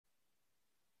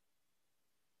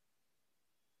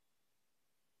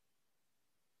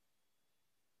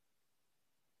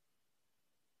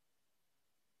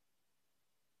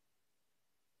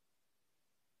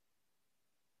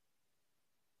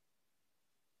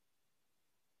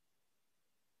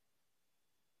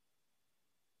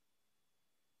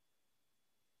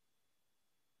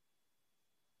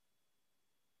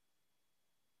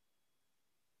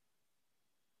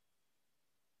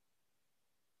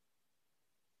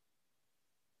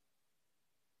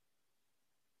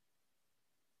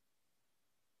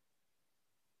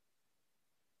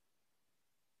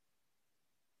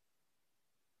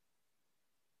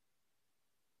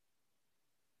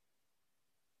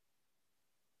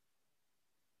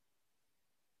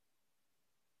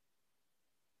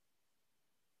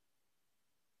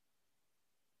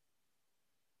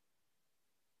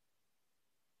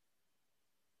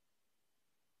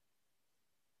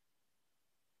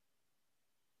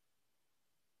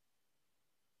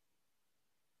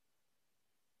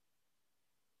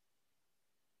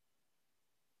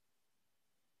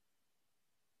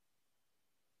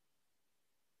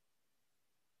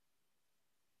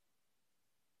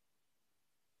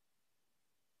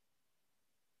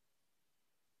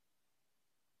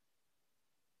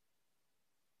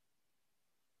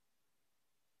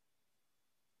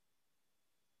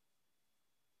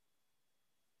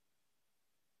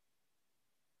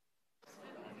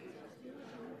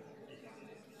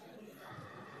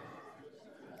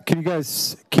Can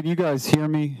you guys hear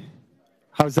me?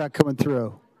 How's that coming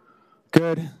through?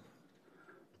 Good.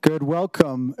 Good.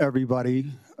 Welcome,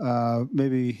 everybody.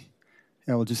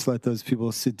 We'll just let those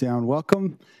people sit down.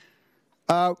 Welcome.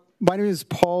 My name is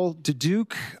Paul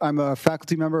DeDuke. I'm a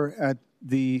faculty member at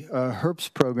the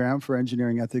HERPS program for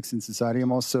Engineering, Ethics, and Society.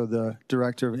 I'm also the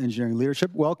Director of Engineering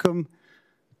Leadership. Welcome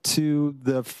to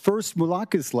the first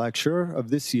Moulakis lecture of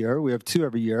this year. We have two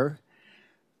every year.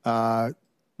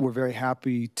 We're very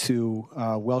happy to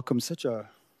welcome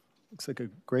looks like a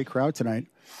great crowd tonight.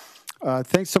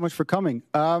 Thanks so much for coming.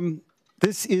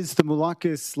 This is the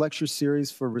Moulakis lecture series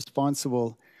for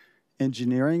responsible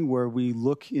engineering, where we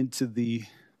look into the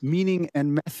meaning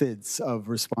and methods of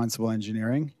responsible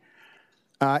engineering.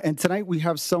 And tonight we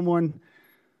have someone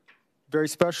very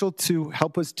special to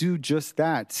help us do just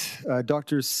that.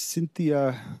 Dr.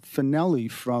 Cynthia Finelli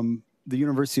from the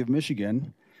University of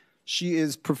Michigan. She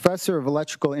is professor of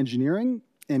electrical engineering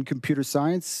and computer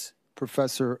science,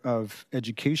 professor of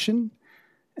education,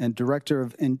 and director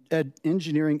of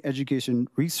engineering education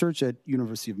research at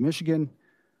University of Michigan.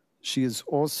 She is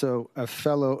also a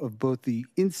fellow of both the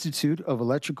Institute of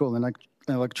Electrical and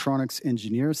Electronics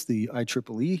Engineers, the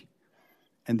IEEE,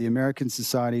 and the American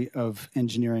Society of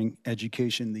Engineering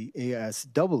Education, the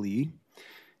ASEE.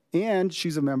 And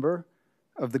she's a member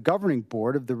of the governing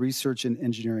board of the Research and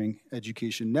Engineering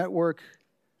Education Network.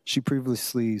 She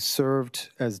previously served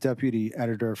as deputy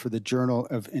editor for the Journal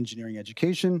of Engineering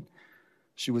Education.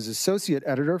 She was associate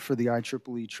editor for the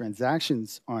IEEE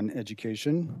Transactions on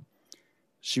Education.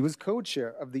 She was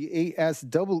co-chair of the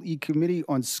ASEE Committee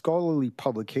on Scholarly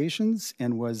Publications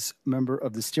and was member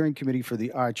of the steering committee for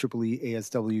the IEEE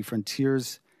ASW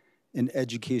Frontiers in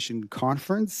Education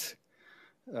Conference.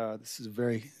 This is a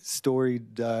very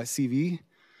storied CV.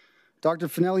 Dr.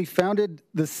 Finelli founded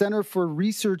the Center for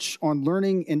Research on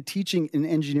Learning and Teaching in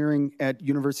Engineering at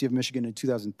University of Michigan in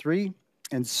 2003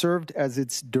 and served as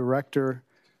its director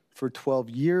for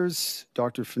 12 years.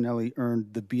 Dr. Finelli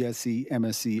earned the BSc,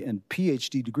 MSc, and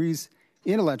PhD degrees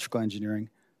in electrical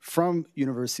engineering from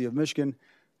University of Michigan.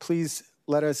 Please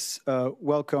let us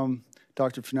welcome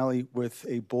Dr. Finelli with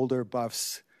a Boulder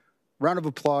Buffs round of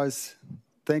applause.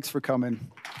 Thanks for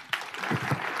coming.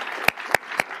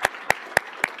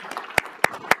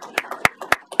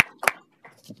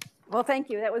 Well, thank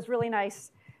you. That was really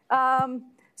nice.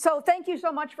 So thank you so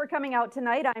much for coming out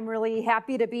tonight. I'm really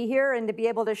happy to be here and to be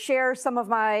able to share some of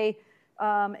my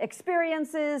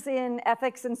experiences in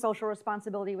ethics and social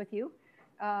responsibility with you.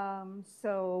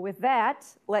 So with that,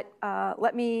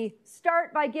 let me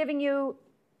start by giving you,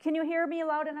 can you hear me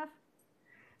loud enough?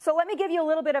 So let me give you a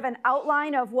little bit of an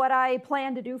outline of what I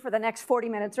plan to do for the next 40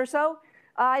 minutes or so.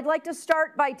 I'd like to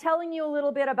start by telling you a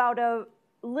little bit about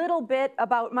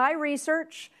my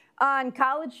research on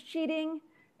college cheating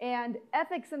and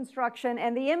ethics instruction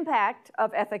and the impact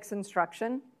of ethics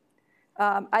instruction.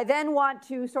 I then want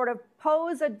to sort of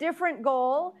pose a different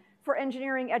goal for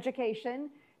engineering education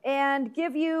and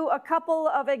give you a couple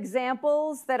of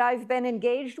examples that I've been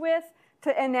engaged with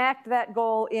to enact that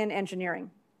goal in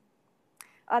engineering.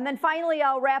 And then finally,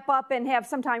 I'll wrap up and have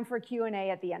some time for Q&A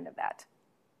at the end of that.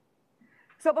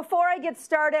 So before I get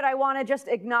started, I want to just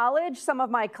acknowledge some of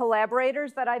my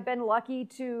collaborators that I've been lucky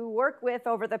to work with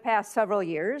over the past several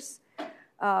years.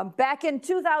 Back in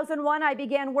 2001, I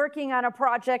began working on a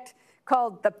project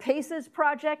called the PACES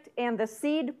Project and the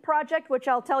SEED Project, which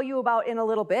I'll tell you about in a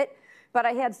little bit. But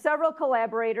I had several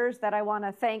collaborators that I want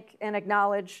to thank and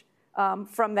acknowledge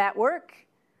from that work.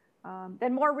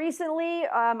 Then more recently,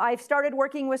 I've started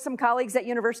working with some colleagues at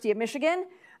University of Michigan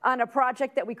on a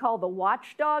project that we call the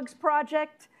Watchdogs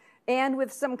Project, and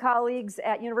with some colleagues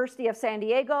at University of San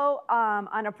Diego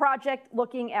on a project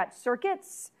looking at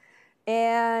circuits.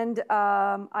 And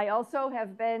I also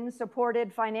have been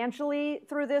supported financially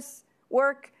through this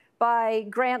work by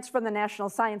grants from the National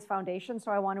Science Foundation,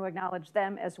 so I want to acknowledge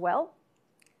them as well.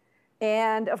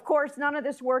 And of course, none of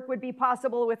this work would be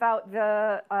possible without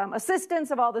the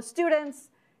assistance of all the students,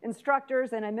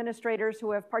 instructors, and administrators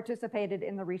who have participated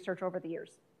in the research over the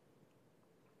years.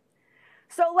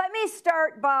 So let me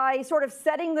start by sort of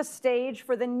setting the stage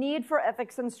for the need for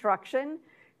ethics instruction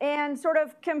and sort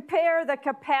of compare the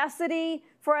capacity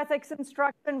for ethics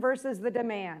instruction versus the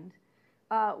demand.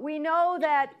 We know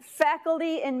that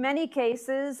faculty in many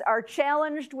cases are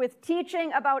challenged with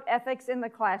teaching about ethics in the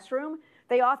classroom.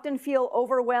 They often feel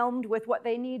overwhelmed with what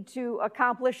they need to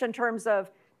accomplish in terms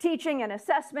of teaching and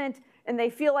assessment, and they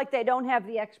feel like they don't have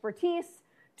the expertise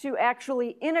to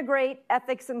actually integrate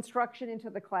ethics instruction into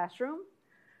the classroom.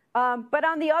 But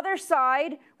on the other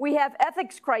side, we have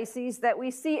ethics crises that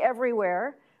we see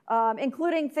everywhere,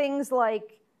 including things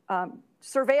like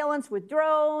surveillance with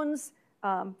drones,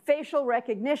 facial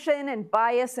recognition and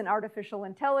bias in artificial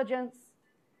intelligence.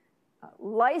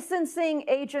 Licensing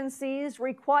agencies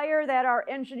require that our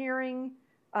engineering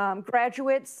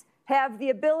graduates have the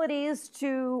abilities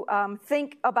to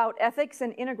think about ethics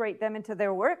and integrate them into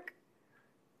their work.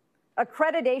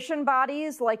 Accreditation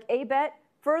bodies like ABET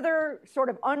further sort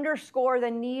of underscore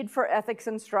the need for ethics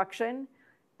instruction.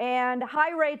 And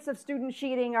high rates of student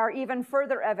cheating are even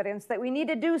further evidence that we need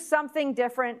to do something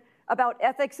different about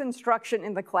ethics instruction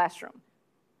in the classroom.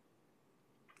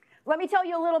 Let me tell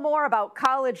you a little more about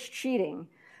college cheating.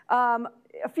 A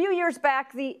few years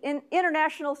back, the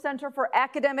International Center for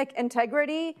Academic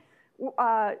Integrity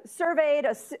surveyed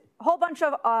a whole bunch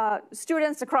of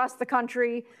students across the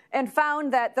country and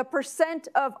found that the percent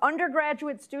of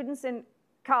undergraduate students in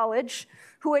college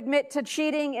who admit to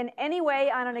cheating in any way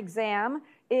on an exam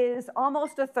is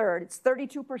almost a third. It's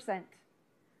 32%.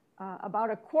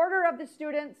 About a quarter of the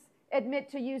students admit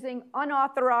to using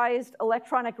unauthorized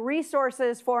electronic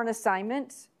resources for an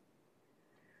assignment.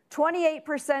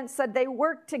 28% said they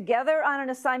worked together on an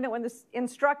assignment when the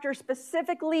instructor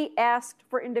specifically asked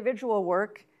for individual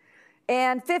work.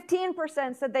 And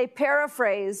 15% said they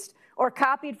paraphrased or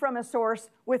copied from a source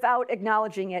without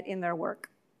acknowledging it in their work.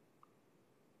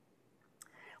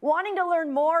 Wanting to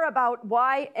learn more about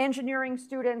why engineering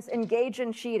students engage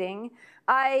in cheating,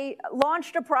 I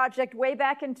launched a project way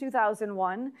back in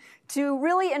 2001 to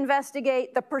really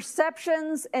investigate the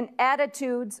perceptions and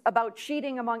attitudes about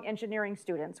cheating among engineering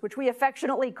students, which we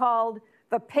affectionately called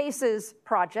the PACES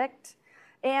project.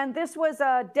 And this was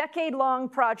a decade-long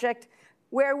project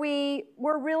where we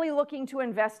were really looking to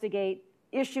investigate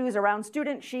issues around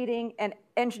student cheating and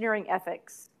engineering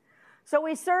ethics. So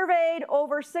we surveyed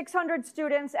over 600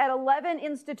 students at 11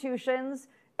 institutions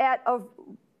at a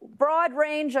broad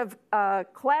range of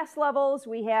class levels.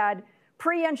 We had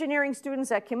pre-engineering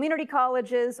students at community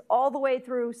colleges all the way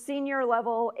through senior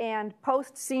level and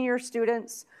post-senior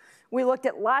students. We looked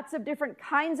at lots of different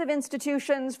kinds of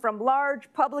institutions, from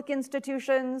large public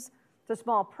institutions to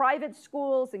small private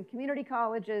schools and community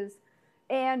colleges.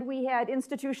 And we had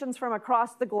institutions from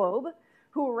across the globe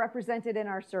who were represented in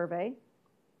our survey.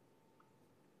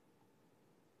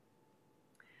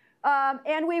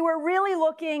 And we were really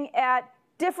looking at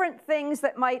different things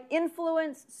that might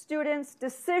influence students'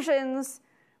 decisions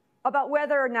about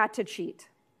whether or not to cheat.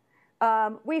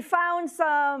 We found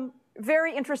some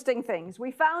very interesting things.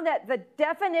 We found that the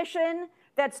definition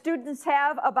that students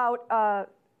have about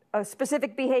a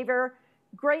specific behavior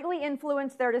greatly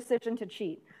influenced their decision to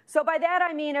cheat. So by that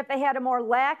I mean if they had a more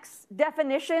lax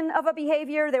definition of a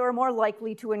behavior, they were more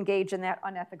likely to engage in that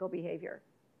unethical behavior.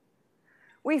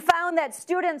 We found that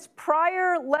students'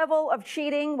 prior level of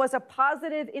cheating was a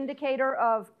positive indicator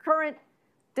of current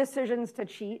decisions to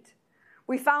cheat.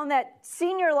 We found that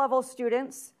senior level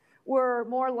students were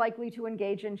more likely to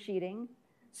engage in cheating.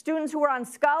 Students who were on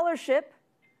scholarship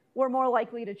were more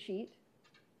likely to cheat.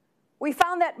 We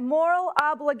found that moral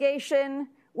obligation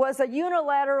was a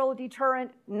unilateral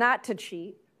deterrent not to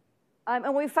cheat.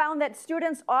 And we found that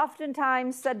students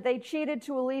oftentimes said they cheated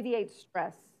to alleviate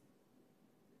stress.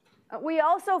 We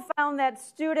also found that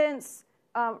students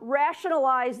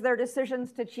rationalized their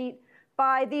decisions to cheat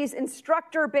by these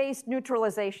instructor-based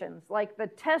neutralizations, like the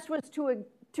test was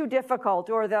too difficult,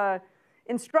 or the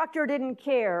instructor didn't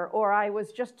care, or I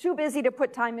was just too busy to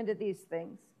put time into these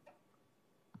things.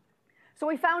 So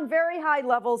we found very high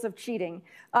levels of cheating.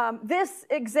 This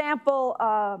example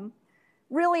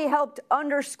really helped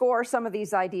underscore some of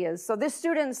these ideas. So this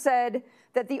student said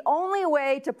that the only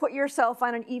way to put yourself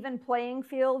on an even playing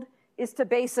field is to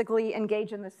basically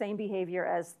engage in the same behavior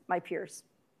as my peers.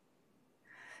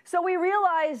 So we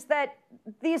realized that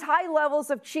these high levels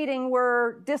of cheating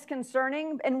were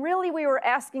disconcerting, and really we were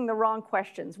asking the wrong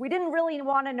questions. We didn't really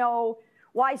want to know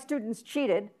why students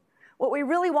cheated. What we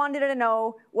really wanted to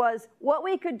know was what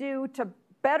we could do to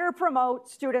better promote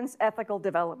students' ethical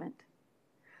development.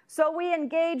 So we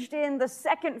engaged in the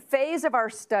second phase of our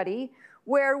study,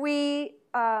 where we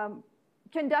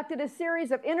conducted a series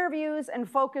of interviews and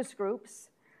focus groups,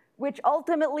 which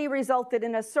ultimately resulted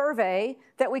in a survey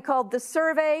that we called the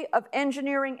Survey of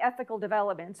Engineering Ethical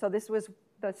Development. So this was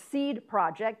the SEED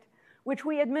project, which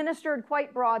we administered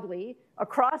quite broadly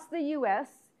across the US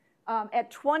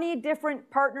at 20 different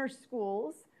partner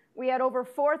schools. We had over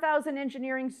 4,000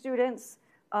 engineering students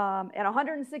and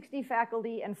 160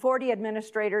 faculty and 40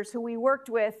 administrators who we worked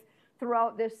with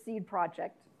throughout this SEED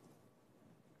project.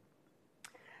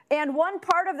 And one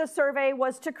part of the survey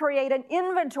was to create an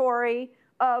inventory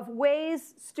of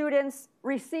ways students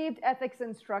received ethics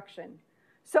instruction.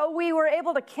 So we were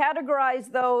able to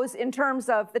categorize those in terms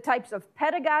of the types of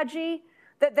pedagogy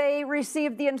that they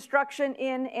received the instruction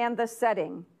in and the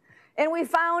setting. And we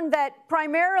found that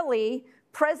primarily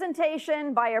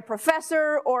presentation by a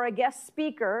professor or a guest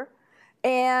speaker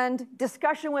and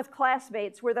discussion with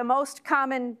classmates were the most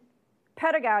common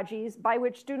pedagogies by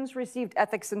which students received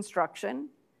ethics instruction.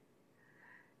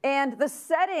 And the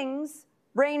settings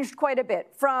ranged quite a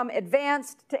bit, from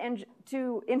advanced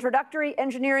to introductory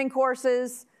engineering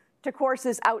courses, to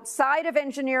courses outside of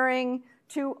engineering,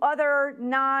 to other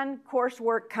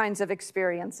non-coursework kinds of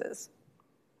experiences.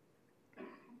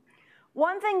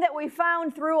 One thing that we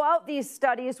found throughout these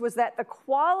studies was that the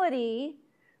quality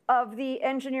of the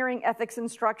engineering ethics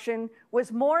instruction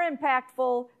was more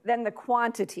impactful than the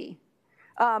quantity.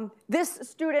 This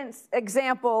student's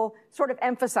example sort of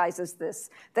emphasizes this.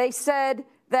 They said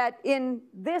that in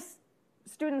this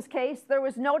student's case, there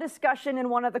was no discussion in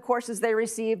one of the courses they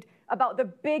received about the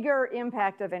bigger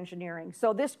impact of engineering.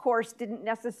 So this course didn't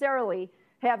necessarily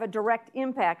have a direct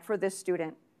impact for this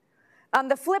student. On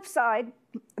the flip side,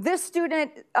 this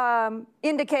student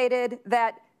indicated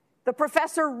that the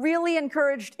professor really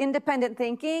encouraged independent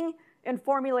thinking and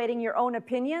formulating your own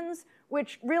opinions,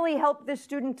 which really helped this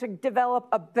student to develop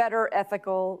a better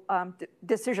ethical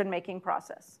decision-making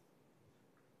process.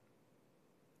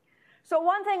 So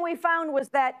one thing we found was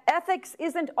that ethics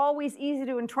isn't always easy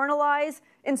to internalize,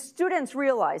 and students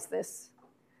realize this.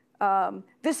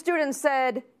 This student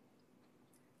said,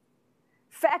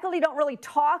 faculty don't really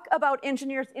talk about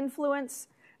engineers' influence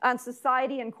on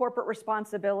society and corporate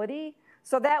responsibility.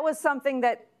 So that was something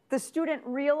that the student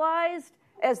realized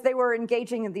as they were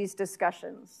engaging in these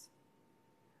discussions.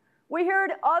 We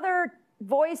heard other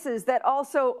voices that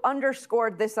also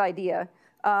underscored this idea.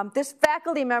 This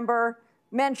faculty member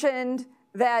mentioned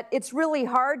that it's really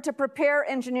hard to prepare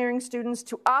engineering students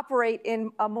to operate in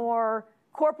a more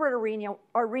corporate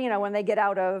arena when they get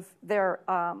out of their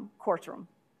course room.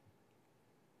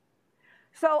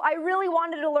 So I really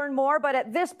wanted to learn more, but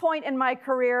at this point in my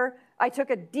career, I took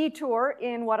a detour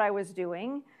in what I was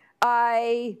doing.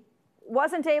 I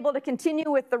wasn't able to continue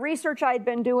with the research I'd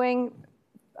been doing.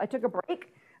 I took a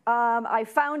break. I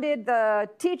founded the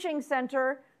teaching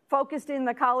center focused in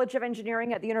the College of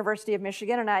Engineering at the University of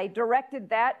Michigan, and I directed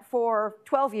that for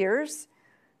 12 years.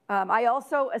 I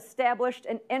also established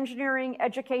an engineering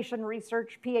education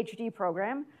research PhD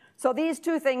program. So these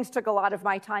two things took a lot of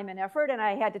my time and effort, and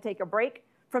I had to take a break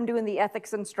from doing the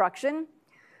ethics instruction.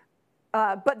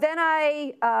 But then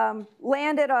I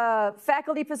landed a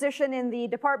faculty position in the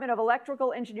Department of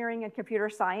Electrical Engineering and Computer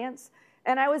Science,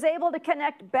 and I was able to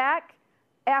connect back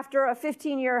after a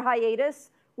 15-year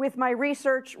hiatus with my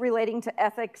research relating to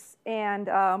ethics and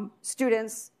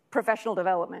students' professional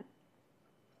development.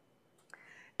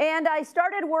 And I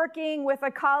started working with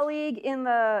a colleague in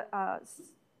the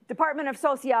Department of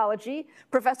Sociology,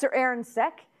 Professor Aaron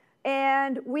Seck,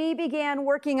 and we began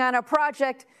working on a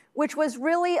project which was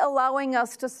really allowing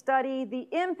us to study the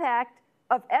impact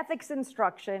of ethics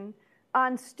instruction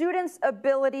on students'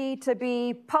 ability to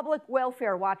be public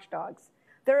welfare watchdogs,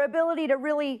 their ability to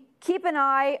really keep an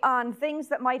eye on things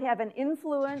that might have an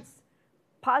influence,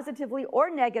 positively or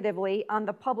negatively, on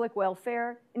the public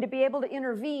welfare, and to be able to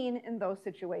intervene in those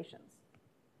situations.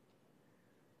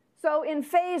 So in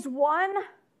phase one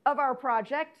of our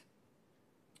project,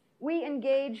 we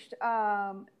engaged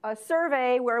a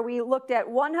survey where we looked at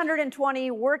 120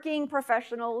 working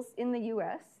professionals in the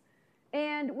US,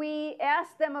 and we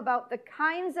asked them about the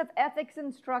kinds of ethics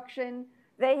instruction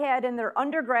they had in their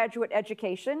undergraduate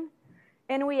education,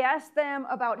 and we asked them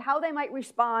about how they might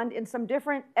respond in some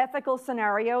different ethical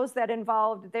scenarios that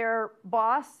involved their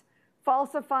boss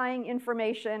falsifying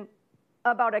information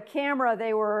about a camera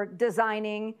they were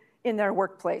designing in their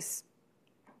workplace.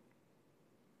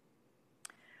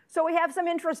 So we have some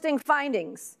interesting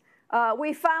findings.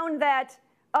 We found that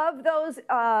of those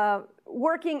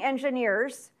working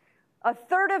engineers, a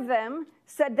third of them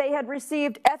said they had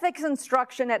received ethics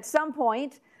instruction at some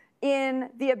point in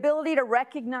the ability to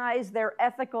recognize their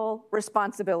ethical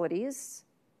responsibilities.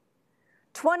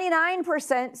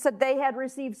 29% said they had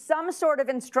received some sort of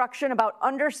instruction about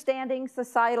understanding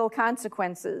societal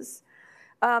consequences.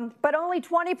 But only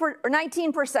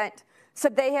 19%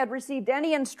 said they had received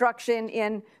any instruction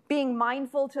in being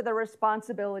mindful to the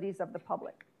responsibilities of the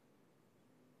public.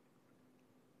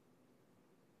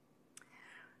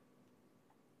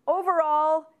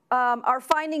 Overall, our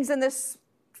findings in this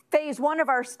phase one of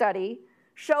our study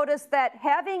showed us that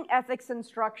having ethics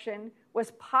instruction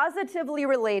was positively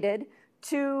related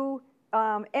to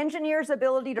engineers'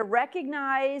 ability to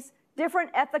recognize different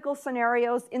ethical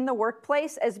scenarios in the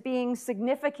workplace as being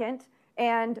significant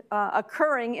and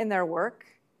occurring in their work.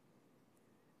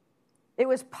 It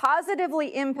was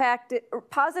positively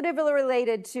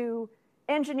related to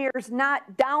engineers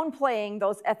not downplaying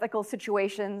those ethical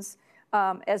situations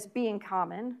as being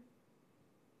common.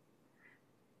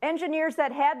 Engineers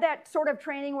that had that sort of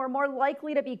training were more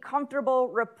likely to be comfortable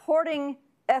reporting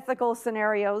ethical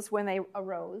scenarios when they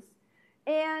arose.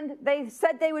 And they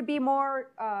said they would be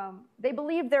more, they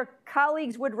believed their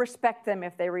colleagues would respect them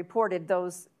if they reported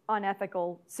those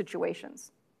unethical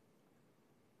situations.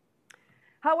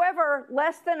 However,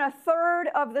 less than a third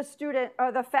of the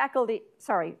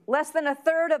less than a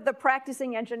third of the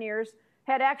practicing engineers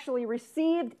had actually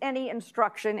received any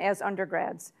instruction as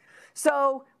undergrads.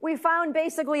 So we found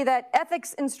basically that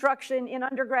ethics instruction in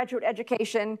undergraduate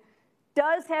education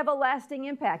does have a lasting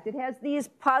impact. It has these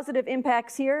positive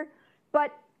impacts here,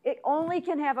 but it only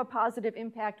can have a positive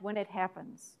impact when it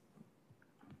happens.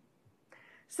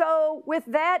 So with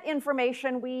that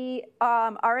information, we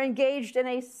are engaged in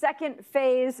a second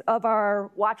phase of our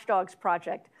Watchdogs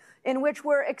project, in which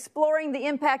we're exploring the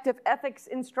impact of ethics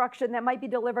instruction that might be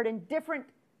delivered in different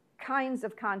kinds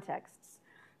of contexts.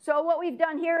 So what we've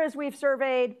done here is we've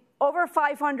surveyed over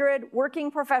 500 working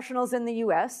professionals in the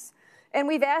US, and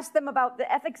we've asked them about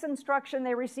the ethics instruction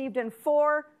they received in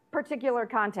 4 particular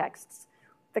contexts.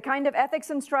 The kind of ethics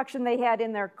instruction they had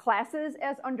in their classes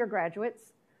as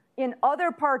undergraduates, in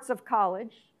other parts of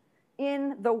college,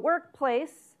 in the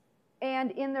workplace, and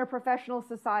in their professional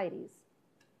societies.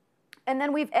 And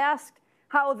then we've asked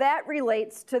how that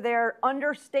relates to their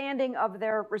understanding of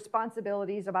their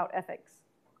responsibilities about ethics.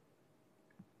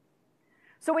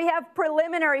 So we have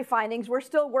preliminary findings. We're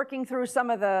still working through some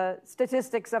of the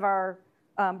statistics of our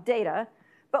data,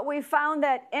 but we found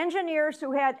that engineers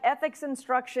who had ethics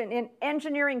instruction in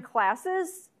engineering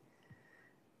classes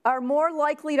are more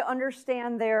likely to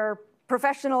understand their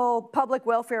professional public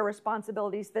welfare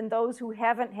responsibilities than those who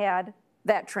haven't had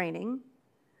that training.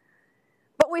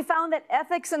 But we found that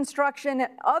ethics instruction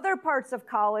at other parts of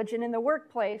college and in the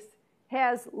workplace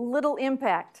has little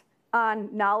impact on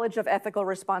knowledge of ethical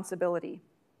responsibility.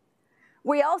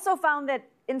 We also found that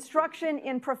instruction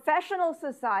in professional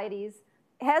societies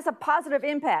has a positive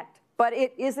impact, but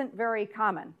it isn't very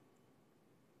common.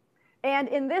 And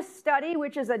in this study,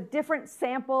 which is a different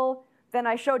sample than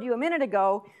I showed you a minute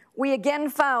ago, we again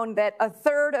found that a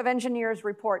third of engineers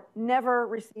report never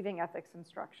receiving ethics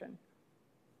instruction.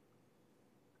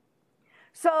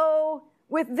 So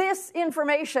with this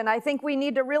information, I think we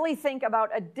need to really think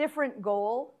about a different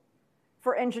goal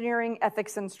for engineering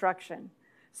ethics instruction.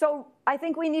 So I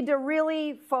think we need to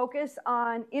really focus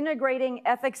on integrating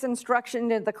ethics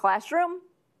instruction into the classroom,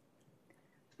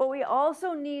 but we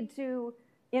also need to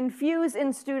infuse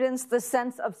in students the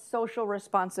sense of social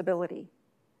responsibility.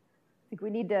 I think we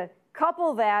need to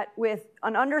couple that with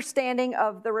an understanding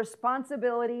of the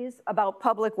responsibilities about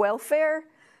public welfare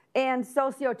and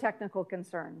socio-technical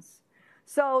concerns.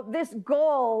 So this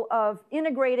goal of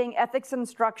integrating ethics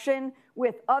instruction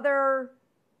with other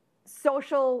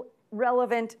social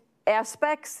relevant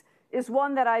aspects is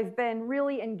one that I've been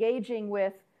really engaging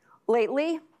with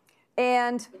lately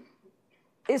and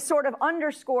is sort of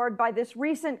underscored by this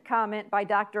recent comment by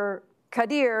Dr.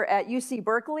 Kadir at UC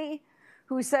Berkeley,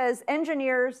 who says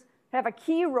engineers have a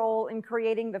key role in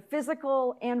creating the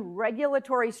physical and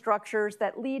regulatory structures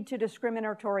that lead to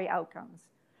discriminatory outcomes.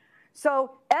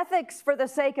 So ethics for the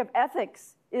sake of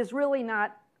ethics is really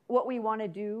not what we want to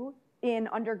do in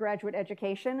undergraduate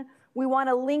education. We want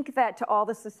to link that to all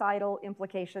the societal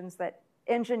implications that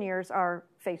engineers are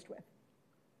faced with.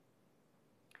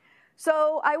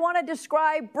 So I want to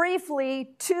describe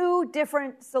briefly 2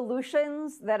 different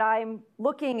solutions that I'm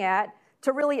looking at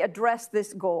to really address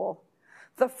this goal.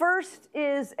 The first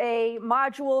is a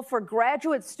module for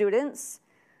graduate students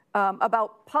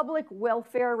about public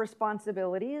welfare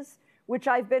responsibilities, which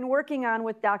I've been working on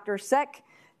with Dr. Sek,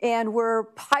 and we're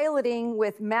piloting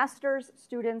with master's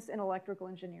students in electrical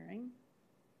engineering.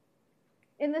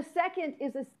 And the second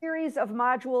is a series of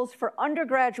modules for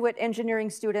undergraduate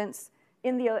engineering students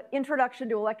in the Introduction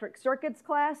to Electric Circuits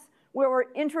class, where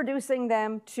we're introducing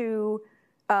them to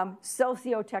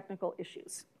socio-technical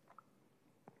issues.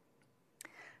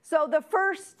 So the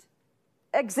first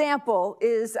example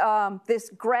is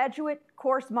this graduate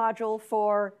course module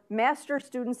for master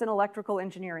students in electrical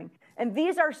engineering. And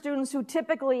these are students who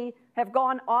typically have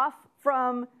gone off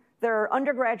from their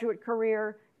undergraduate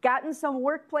career, gotten some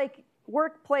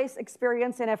workplace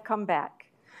experience, and have come back.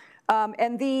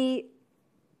 And the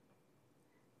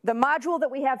module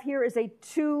that we have here is a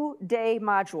 2-day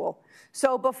module.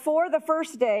 So before the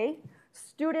first day,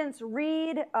 students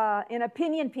read an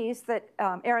opinion piece that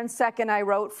Aaron Sek and I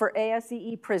wrote for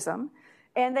ASEE Prism.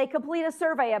 And they complete a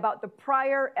survey about the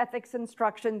prior ethics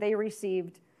instruction they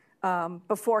received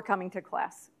before coming to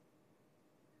class.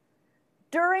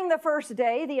 During the first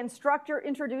day, the instructor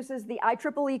introduces the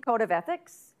IEEE Code of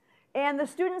Ethics, and the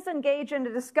students engage in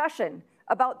a discussion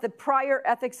about the prior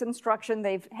ethics instruction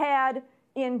they've had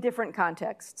in different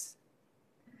contexts.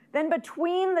 Then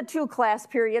between the two class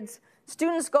periods,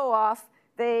 students go off,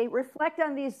 they reflect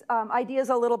on these ideas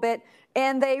a little bit,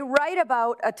 and they write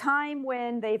about a time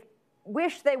when they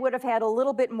wish they would have had a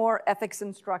little bit more ethics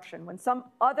instruction, when some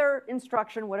other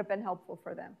instruction would have been helpful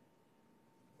for them.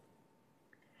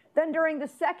 Then during the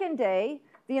second day,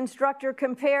 the instructor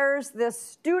compares the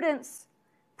students'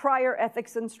 prior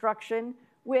ethics instruction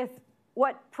with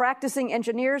what practicing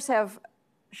engineers have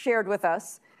shared with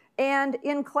us. And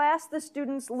in class, the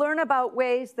students learn about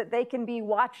ways that they can be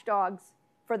watchdogs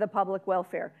for the public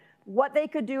welfare, what they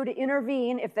could do to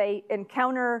intervene if they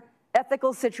encounter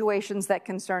ethical situations that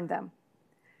concern them.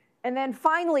 And then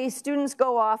finally, students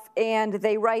go off and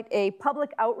they write a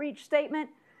public outreach statement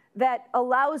that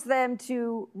allows them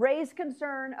to raise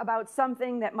concern about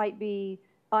something that might be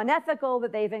unethical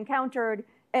that they've encountered,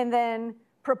 and then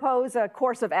propose a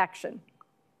course of action.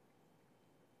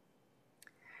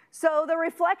 So the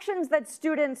reflections that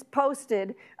students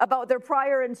posted about their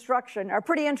prior instruction are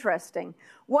pretty interesting.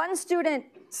 One student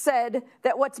said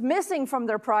that what's missing from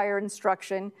their prior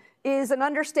instruction is an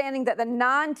understanding that the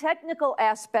non-technical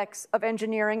aspects of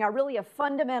engineering are really a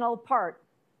fundamental part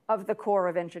of the core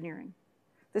of engineering.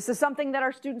 This is something that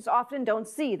our students often don't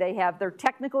see. They have their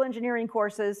technical engineering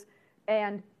courses,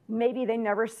 and maybe they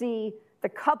never see the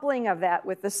coupling of that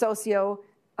with the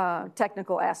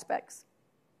socio-technical aspects.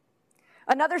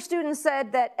 Another student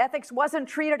said that ethics wasn't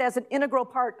treated as an integral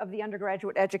part of the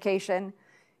undergraduate education.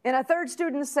 And a third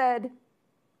student said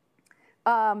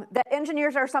that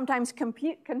engineers are sometimes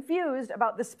confused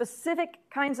about the specific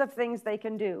kinds of things they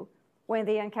can do when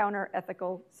they encounter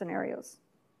ethical scenarios.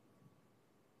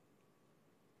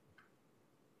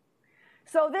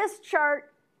 So this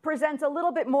chart presents a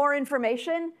little bit more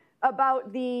information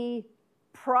about the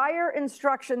prior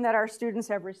instruction that our students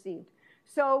have received.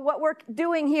 So what we're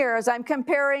doing here is I'm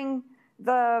comparing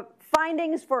the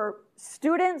findings for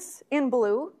students in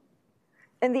blue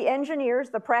and the engineers,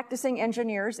 the practicing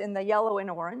engineers, in the yellow and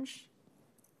orange,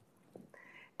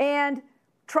 and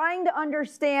trying to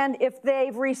understand if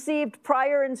they've received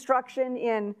prior instruction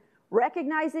in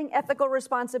recognizing ethical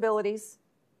responsibilities,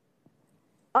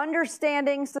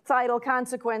 understanding societal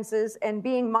consequences, and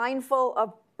being mindful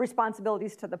of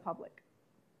responsibilities to the public.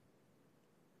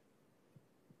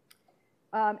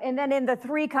 And then in the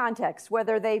three contexts,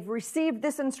 whether they've received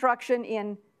this instruction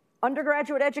in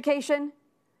undergraduate education,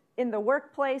 in the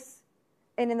workplace,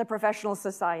 and in the professional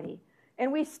society.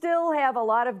 And we still have a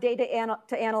lot of data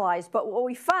to analyze, but what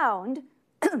we found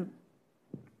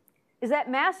is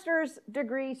that master's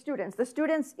degree students, the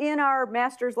students in our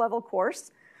master's level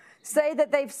course, say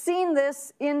that they've seen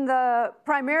this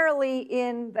primarily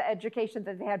in the education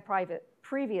that they had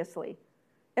previously.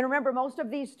 And remember, most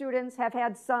of these students have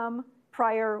had some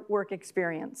prior work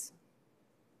experience.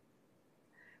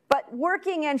 But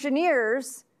working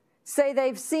engineers say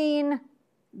they've seen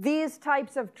these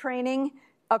types of training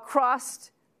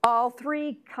across all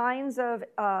three kinds of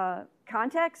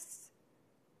contexts,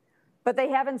 but they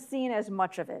haven't seen as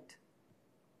much of it.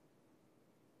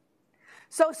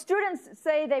 So students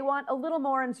say they want a little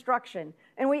more instruction,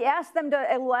 and we asked them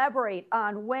to elaborate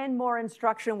on when more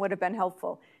instruction would have been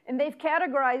helpful. And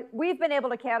we've been able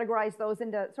to categorize those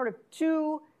into sort of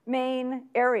two main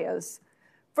areas.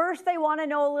 First, they want to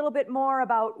know a little bit more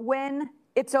about when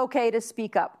it's okay to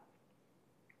speak up.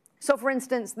 So for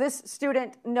instance, this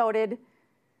student noted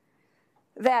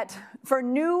that for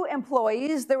new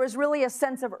employees, there was really a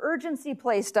sense of urgency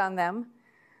placed on them,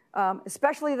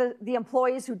 especially the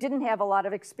employees who didn't have a lot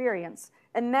of experience.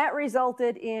 And that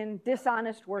resulted in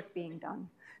dishonest work being done.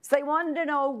 So they wanted to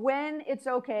know when it's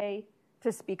okay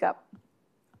to speak up.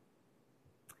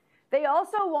 They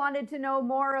also wanted to know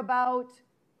more about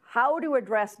how to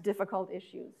address difficult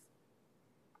issues.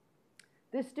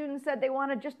 This student said they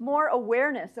wanted just more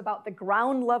awareness about the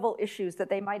ground level issues that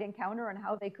they might encounter and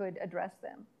how they could address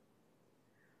them.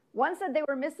 One said they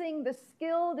were missing the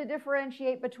skill to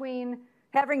differentiate between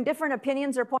having different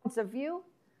opinions or points of view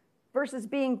versus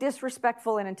being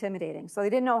disrespectful and intimidating. So they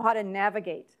didn't know how to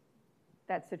navigate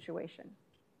that situation.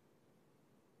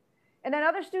 And then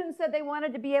other students said they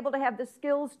wanted to be able to have the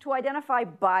skills to identify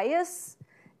bias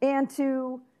and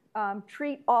to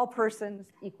treat all persons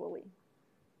equally.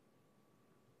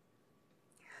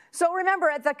 So remember,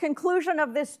 at the conclusion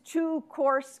of this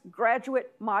 2-course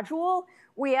graduate module,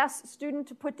 we asked students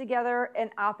to put together an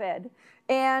op-ed,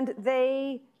 and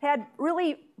they had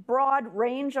really broad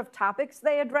range of topics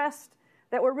they addressed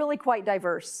that were really quite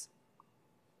diverse.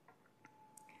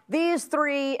 These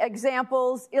 3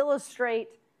 examples illustrate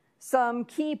some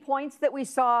key points that we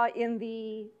saw in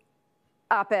the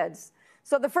op-eds.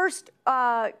 So the first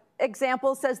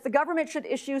example says the government should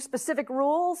issue specific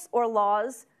rules or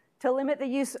laws to limit the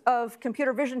use of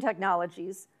computer vision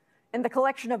technologies and the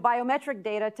collection of biometric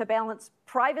data to balance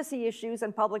privacy issues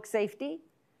and public safety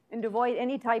and avoid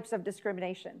any types of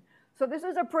discrimination. So this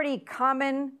is a pretty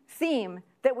common theme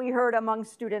that we heard among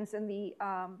students in the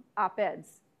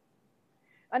op-eds.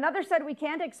 Another said we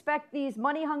can't expect these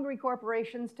money-hungry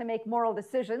corporations to make moral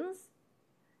decisions,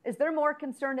 as they're more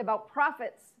concerned about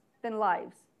profits than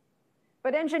lives.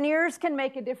 But engineers can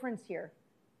make a difference here.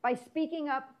 By speaking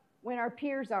up when our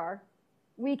peers are,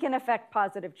 we can affect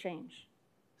positive change.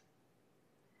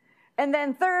 And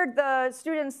then third, the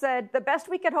students said, the best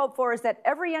we could hope for is that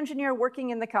every engineer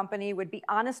working in the company would be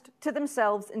honest to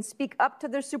themselves and speak up to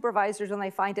their supervisors when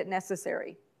they find it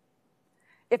necessary.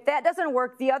 If that doesn't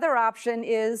work, the other option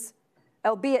is,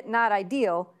 albeit not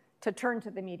ideal, to turn to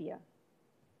the media.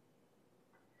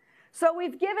 So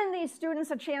we've given these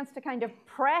students a chance to kind of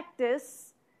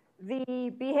practice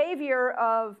the behavior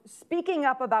of speaking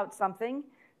up about something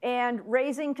and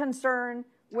raising concern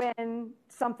when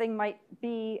something might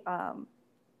be an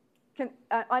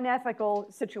unethical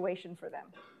situation for them.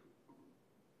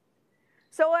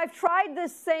 So I've tried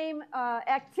this same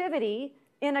activity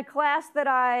in a class that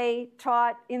I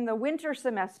taught in the winter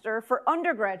semester for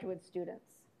undergraduate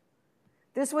students.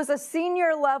 This was a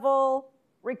senior level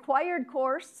required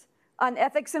course on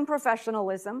ethics and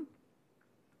professionalism.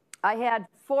 I had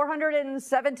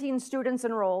 417 students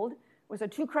enrolled. It was a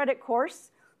 2-credit course,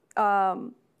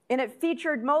 and it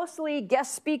featured mostly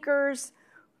guest speakers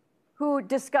who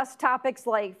discussed topics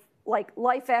like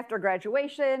life after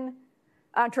graduation,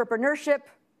 entrepreneurship,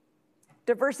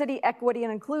 diversity, equity,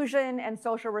 and inclusion, and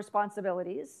social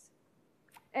responsibilities.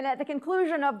 And at the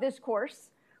conclusion of this course,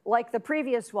 like the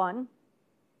previous one,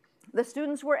 the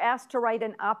students were asked to write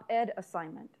an op-ed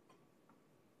assignment.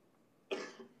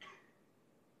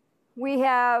 We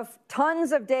have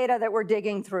tons of data that we're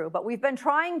digging through, but we've been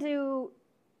trying to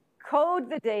code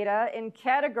the data and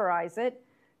categorize it,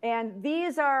 and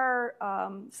these are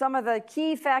some of the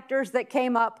key factors that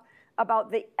came up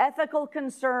about the ethical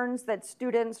concerns that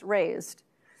students raised.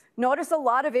 Notice a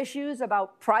lot of issues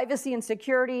about privacy and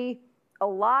security, a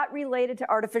lot related to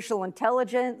artificial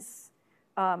intelligence,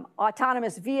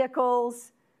 autonomous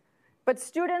vehicles, but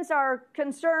students are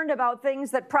concerned about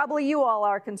things that probably you all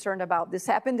are concerned about. This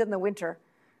happened in the winter,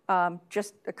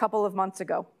 just a couple of months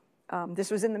ago. This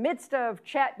was in the midst of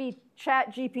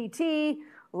ChatGPT,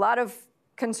 a lot of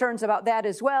concerns about that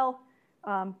as well.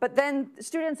 But then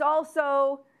students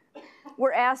also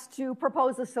were asked to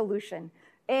propose a solution.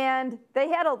 And they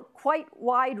had a quite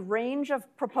wide range of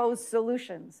proposed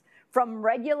solutions, from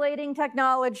regulating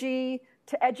technology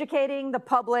to educating the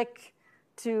public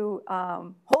to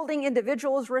holding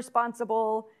individuals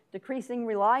responsible, decreasing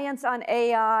reliance on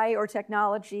AI or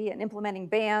technology, and implementing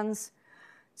bans.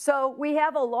 So we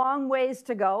have a long ways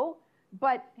to go,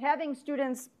 but having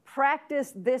students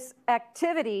practice this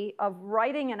activity of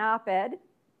writing an op-ed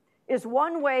is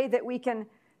one way that we can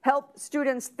help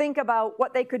students think about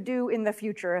what they could do in the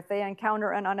future if they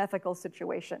encounter an unethical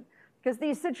situation. Because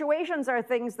these situations are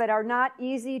things that are not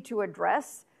easy to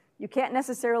address. You can't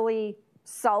necessarily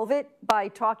solve it by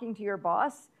talking to your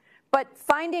boss, but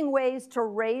finding ways to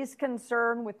raise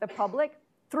concern with the public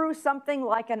through something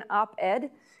like an op-ed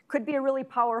could be a really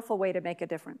powerful way to make a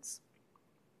difference.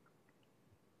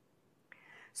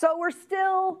 So we're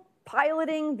still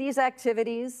piloting these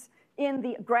activities in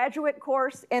the graduate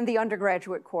course and the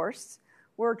undergraduate course.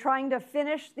 We're trying to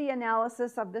finish the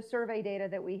analysis of the survey data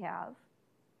that we have.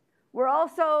 We're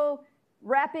also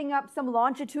wrapping up some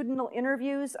longitudinal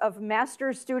interviews of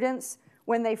master's students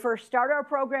when they first start our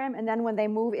program and then when they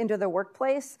move into the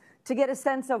workplace to get a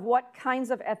sense of what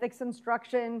kinds of ethics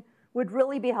instruction would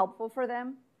really be helpful for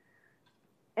them.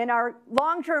 And our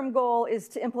long-term goal is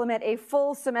to implement a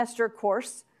full semester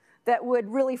course that would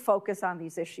really focus on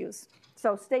these issues.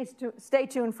 So stay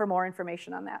tuned for more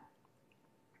information on that.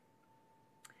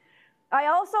 I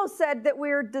also said that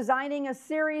we're designing a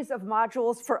series of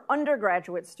modules for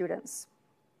undergraduate students.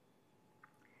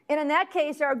 And in that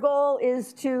case, our goal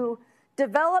is to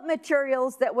develop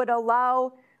materials that would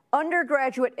allow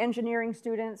undergraduate engineering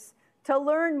students to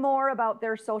learn more about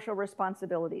their social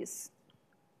responsibilities.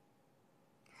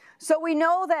 So we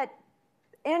know that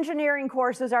engineering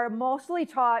courses are mostly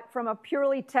taught from a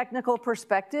purely technical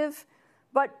perspective,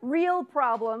 but real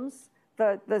problems,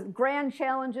 the grand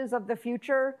challenges of the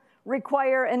future,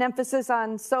 require an emphasis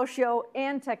on socio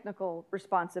and technical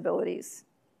responsibilities.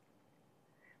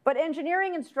 But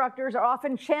engineering instructors are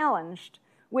often challenged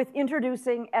with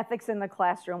introducing ethics in the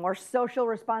classroom or social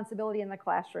responsibility in the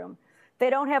classroom. They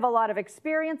don't have a lot of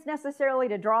experience necessarily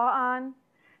to draw on.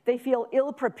 They feel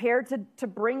ill-prepared to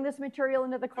bring this material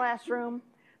into the classroom.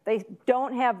 They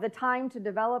don't have the time to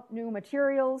develop new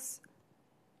materials.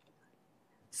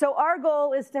 So our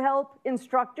goal is to help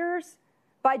instructors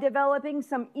by developing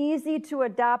some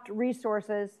easy-to-adopt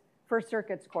resources for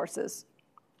circuits courses.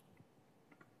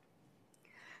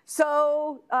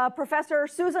 So Professor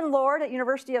Susan Lord at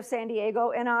University of San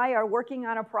Diego and I are working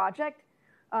on a project.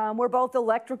 We're both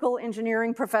electrical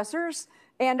engineering professors,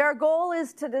 and our goal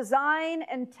is to design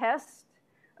and test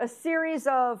a series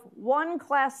of one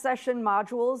class session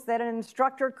modules that an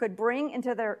instructor could bring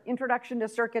into their Introduction to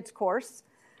Circuits course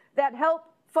that help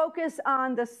focus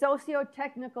on the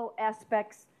socio-technical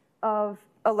aspects of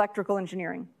electrical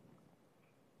engineering.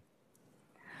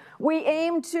 We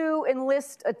aim to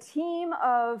enlist a team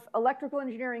of electrical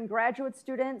engineering graduate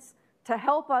students to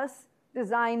help us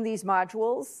design these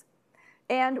modules.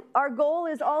 And our goal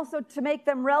is also to make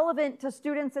them relevant to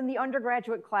students in the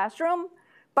undergraduate classroom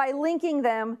by linking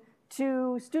them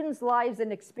to students' lives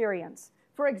and experience.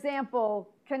 For example,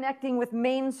 connecting with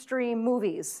mainstream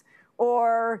movies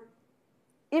or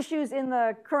issues in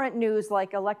the current news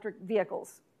like electric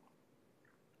vehicles.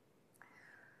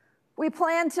 We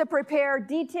plan to prepare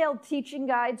detailed teaching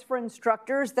guides for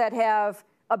instructors that have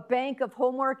a bank of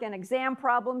homework and exam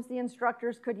problems the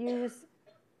instructors could use,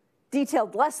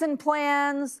 detailed lesson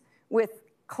plans with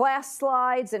class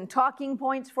slides and talking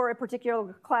points for a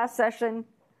particular class session,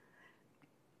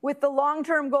 with the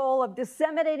long-term goal of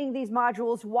disseminating these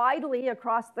modules widely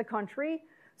across the country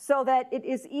so that it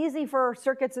is easy for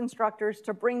circuits instructors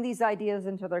to bring these ideas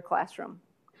into their classroom.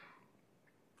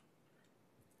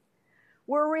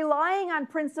 We're relying on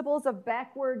principles of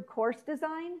backward course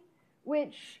design,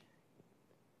 which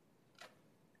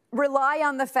rely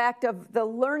on the fact of the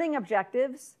learning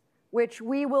objectives, which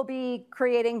we will be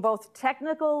creating both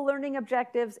technical learning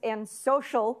objectives and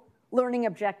social learning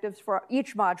objectives for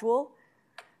each module,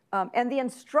 and the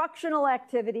instructional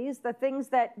activities, the things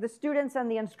that the students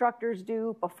and the instructors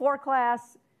do before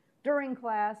class, during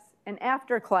class, and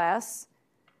after class,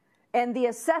 and the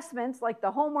assessments like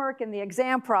the homework and the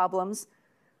exam problems.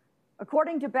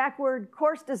 According to backward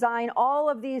course design, all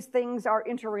of these things are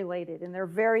interrelated and they're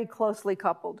very closely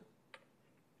coupled.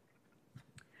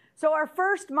 So our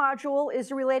first module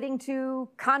is relating to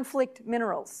conflict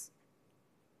minerals.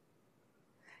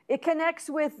 It connects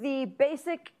with the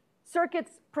basic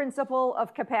circuits principle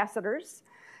of capacitors,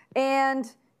 and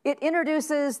it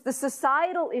introduces the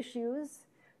societal issues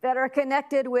that are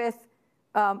connected with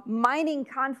mining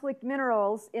conflict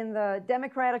minerals in the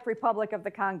Democratic Republic of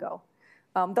the Congo.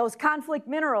 Those conflict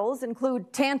minerals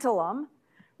include tantalum,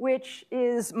 which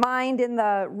is mined in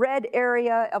the red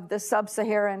area of the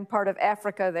sub-Saharan part of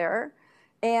Africa there.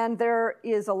 And there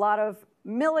is a lot of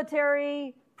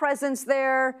military presence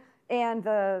there, and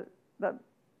the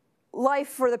life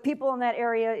for the people in that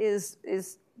area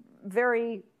is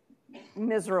very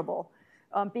miserable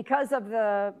because of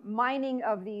the mining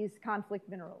of these conflict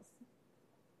minerals.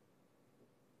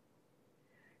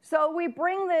 So we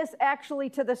bring this actually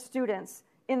to the students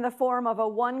in the form of a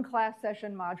one class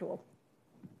session module.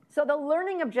 So the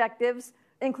learning objectives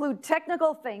include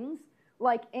technical things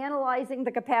like analyzing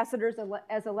the capacitors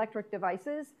as electric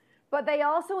devices, but they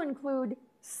also include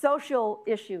social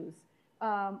issues,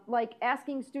 like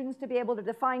asking students to be able to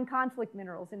define conflict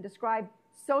minerals and describe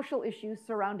social issues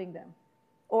surrounding them,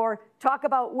 or talk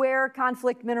about where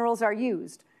conflict minerals are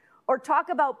used, or talk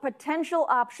about potential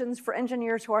options for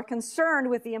engineers who are concerned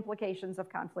with the implications of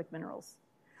conflict minerals.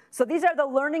 So these are the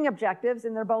learning objectives,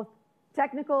 and they're both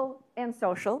technical and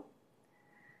social.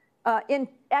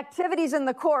 Activities in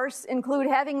the course include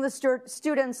having the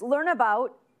students learn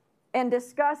about and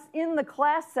discuss in the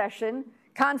class session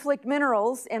conflict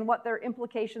minerals and what their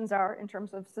implications are in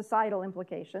terms of societal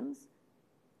implications.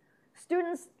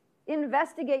 Students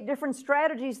investigate different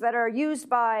strategies that are used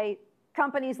by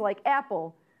companies like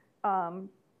Apple,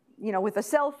 with a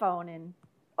cell phone, and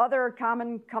other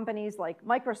common companies like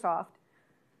Microsoft,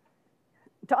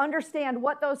 to understand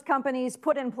what those companies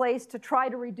put in place to try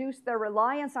to reduce their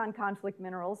reliance on conflict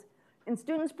minerals. And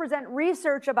students present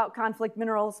research about conflict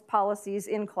minerals policies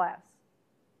in class.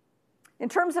 In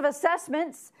terms of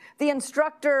assessments, the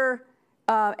instructor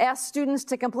asks students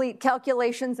to complete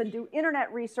calculations and do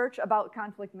internet research about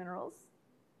conflict minerals.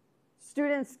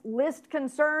 Students list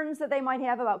concerns that they might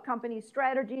have about company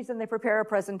strategies, and they prepare a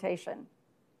presentation.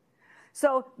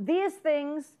 So these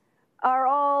things are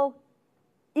all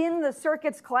in the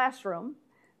circuits classroom.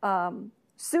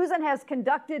 Susan has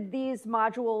conducted these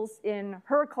modules in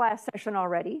her class session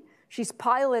already. She's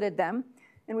piloted them,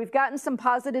 and we've gotten some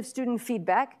positive student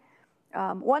feedback.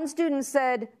 One student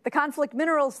said, the conflict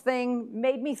minerals thing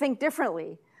made me think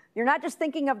differently. You're not just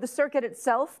thinking of the circuit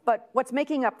itself, but what's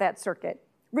making up that circuit,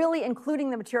 really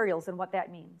including the materials and what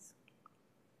that means.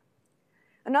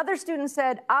 Another student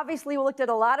said, obviously we looked at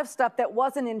a lot of stuff that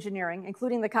wasn't engineering,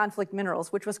 including the conflict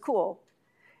minerals, which was cool.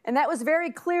 And that was very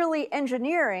clearly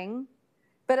engineering,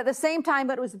 but at the same time,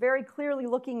 it was very clearly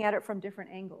looking at it from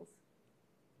different angles.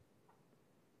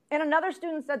 And another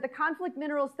student said, the conflict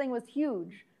minerals thing was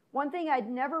huge. One thing I'd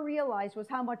never realized was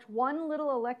how much one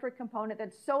little electric component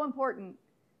that's so important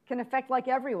can affect like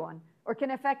everyone, or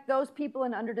can affect those people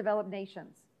in underdeveloped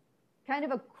nations. Kind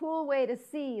of a cool way to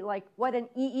see like what an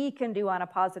EE can do on a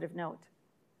positive note.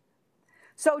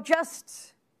 So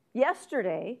just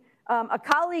yesterday, a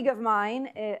colleague of mine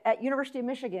at University of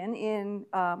Michigan in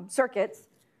circuits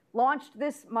launched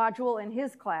this module in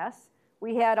his class.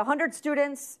 We had 100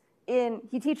 students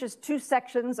he teaches 2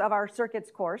 sections of our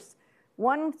circuits course.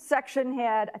 One section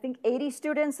had, I think, 80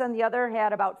 students, and the other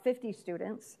had about 50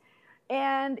 students.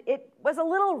 And it was a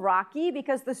little rocky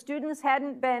because the students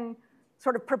hadn't been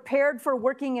sort of prepared for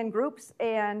working in groups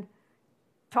and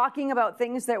talking about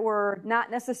things that were not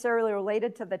necessarily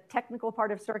related to the technical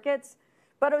part of circuits.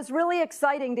 But it was really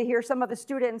exciting to hear some of the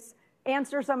students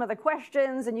answer some of the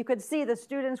questions, and you could see the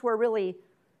students were really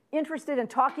interested in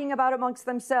talking about it amongst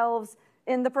themselves.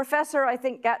 And the professor, I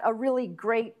think, got a really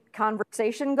great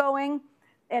conversation going.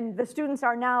 And the students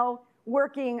are now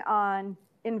working on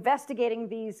investigating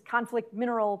these conflict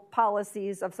mineral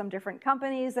policies of some different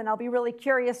companies, and I'll be really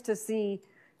curious to see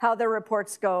how their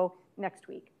reports go next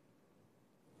week.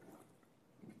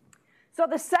 So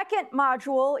the second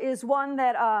module is one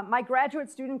that my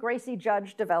graduate student, Gracie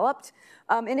Judge, developed,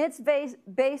 and it's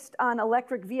based on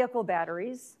electric vehicle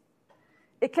batteries.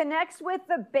 It connects with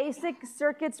the basic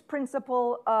circuits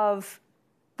principle of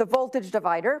the voltage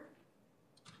divider.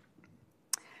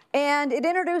 And it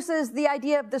introduces the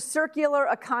idea of the circular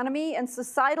economy and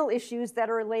societal issues that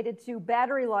are related to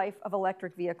battery life of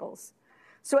electric vehicles.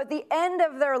 So at the end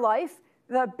of their life,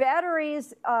 the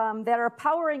batteries that are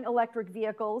powering electric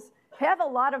vehicles have a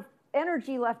lot of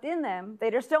energy left in them.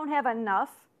 They just don't have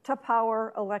enough to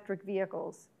power electric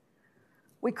vehicles.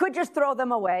 We could just throw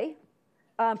them away,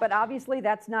 but obviously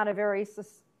that's not a very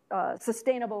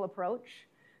sustainable approach.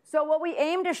 So what we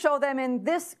aim to show them in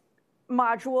this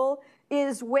module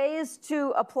is ways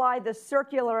to apply the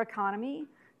circular economy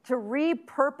to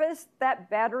repurpose that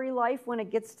battery life when it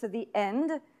gets to the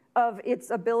end of its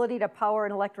ability to power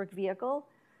an electric vehicle,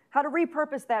 how to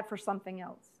repurpose that for something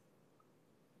else.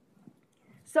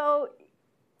 So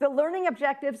the learning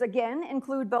objectives, again,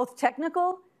 include both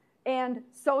technical and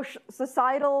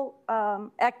societal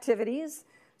activities.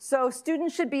 So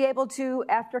students should be able to,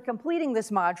 after completing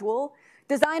this module,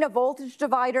 design a voltage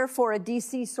divider for a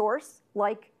DC source,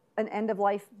 like an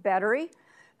end-of-life battery,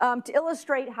 to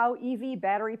illustrate how EV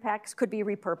battery packs could be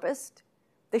repurposed.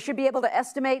 They should be able to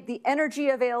estimate the energy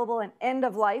available in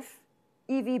end-of-life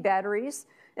EV batteries,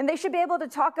 and they should be able to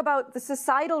talk about the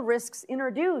societal risks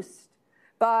introduced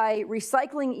by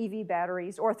recycling EV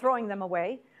batteries or throwing them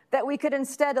away that we could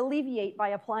instead alleviate by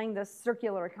applying the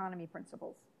circular economy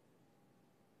principles.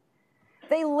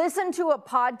 They listen to a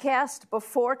podcast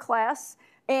before class,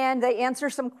 and they answer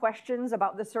some questions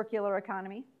about the circular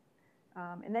economy.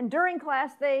 And then during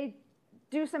class, they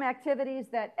do some activities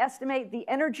that estimate the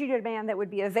energy demand that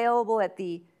would be available at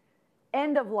the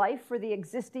end of life for the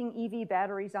existing EV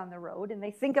batteries on the road, and they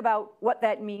think about what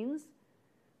that means.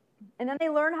 And then they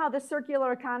learn how the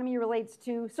circular economy relates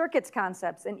to circuits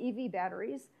concepts and EV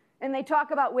batteries, and they talk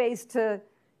about ways to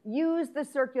use the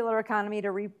circular economy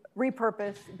to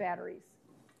repurpose batteries.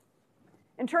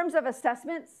 In terms of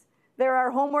assessments, there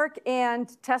are homework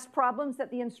and test problems that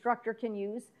the instructor can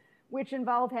use, which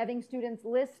involve having students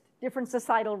list different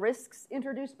societal risks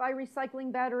introduced by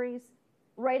recycling batteries,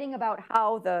 writing about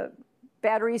how the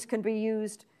batteries can be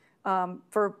used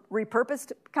for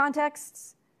repurposed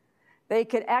contexts. They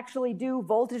could actually do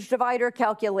voltage divider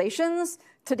calculations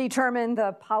to determine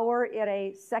the power at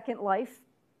a second life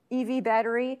EV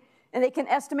battery, and they can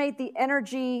estimate the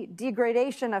energy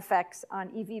degradation effects on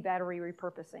EV battery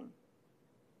repurposing.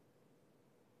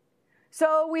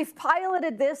 So we've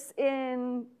piloted this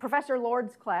in Professor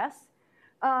Lord's class,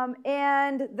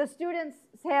 and the students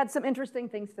had some interesting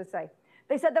things to say.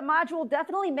 They said the module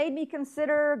definitely made me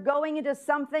consider going into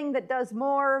something that does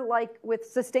more like with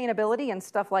sustainability and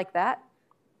stuff like that.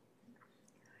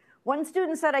 One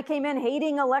student said I came in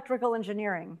hating electrical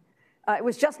engineering. It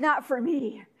was just not for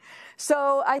me.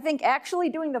 So I think actually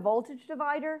doing the voltage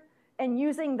divider and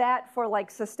using that for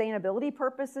like sustainability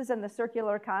purposes and the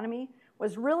circular economy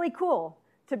was really cool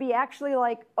to be actually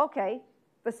like, okay,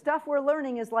 the stuff we're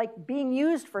learning is like being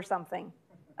used for something.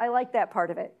 I like that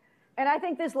part of it. And I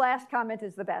think this last comment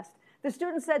is the best. The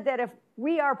student said that if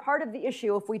we are part of the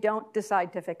issue if we don't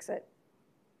decide to fix it.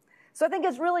 So I think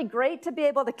it's really great to be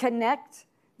able to connect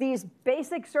these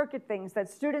basic circuit things that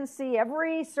students see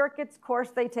every circuits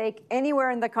course they take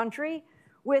anywhere in the country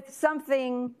with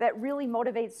something that really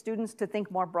motivates students to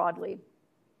think more broadly.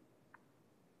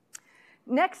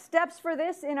 Next steps for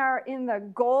this in the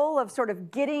goal of sort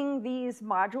of getting these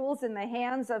modules in the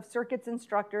hands of circuits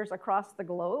instructors across the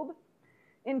globe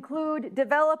include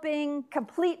developing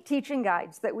complete teaching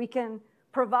guides that we can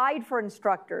provide for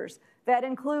instructors that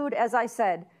include, as I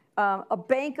said, a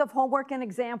bank of homework and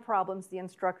exam problems the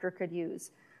instructor could use,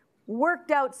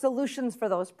 worked out solutions for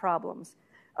those problems,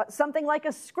 something like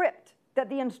a script that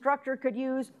the instructor could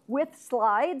use with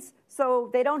slides so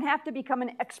they don't have to become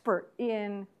an expert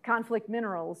in conflict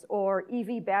minerals or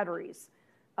EV batteries,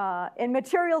 and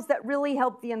materials that really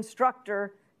help the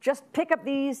instructor just pick up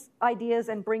these ideas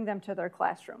and bring them to their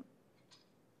classroom.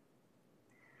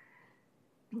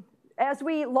 As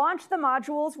we launch the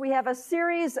modules, we have a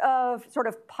series of sort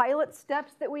of pilot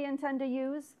steps that we intend to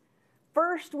use.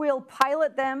 First, we'll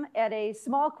pilot them at a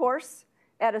small course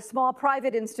at a small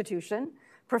private institution.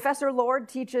 Professor Lord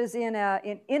teaches in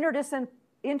an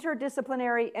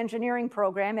interdisciplinary engineering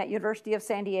program at University of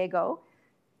San Diego.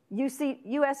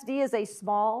 USD is a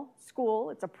small school.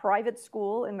 It's a private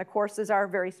school, and the courses are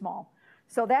very small.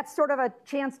 So that's sort of a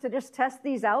chance to just test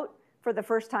these out for the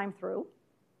first time through.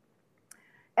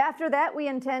 After that, we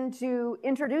intend to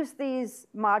introduce these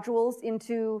modules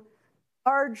into a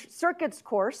large circuits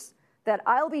course that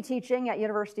I'll be teaching at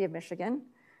University of Michigan.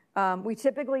 We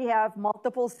typically have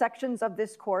multiple sections of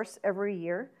this course every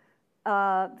year.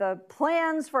 The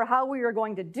plans for how we were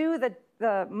going to do the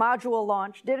module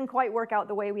launch didn't quite work out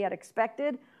the way we had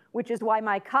expected, which is why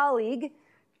my colleague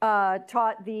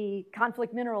taught the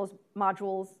conflict minerals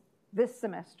modules this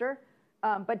semester.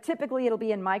 But typically it'll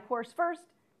be in my course first,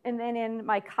 and then in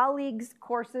my colleagues'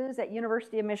 courses at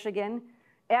University of Michigan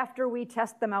after we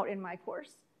test them out in my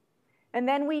course. And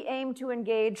then we aim to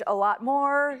engage a lot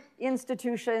more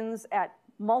institutions at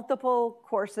multiple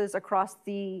courses across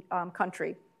the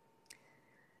country.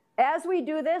 As we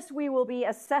do this, we will be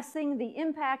assessing the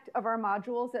impact of our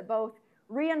modules at both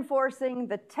reinforcing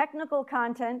the technical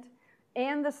content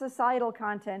and the societal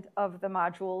content of the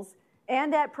modules,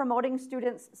 and at promoting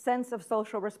students' sense of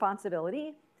social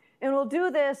responsibility. And we'll do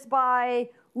this by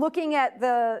looking at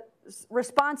the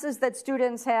responses that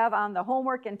students have on the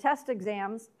homework and test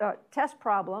exams, test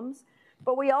problems,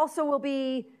 but we also will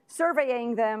be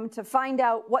surveying them to find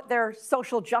out what their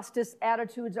social justice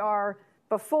attitudes are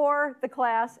before the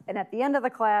class and at the end of the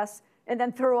class, and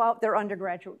then throughout their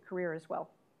undergraduate career as well.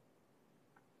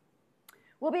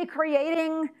 We'll be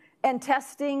creating and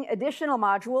testing additional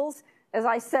modules. As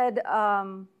I said,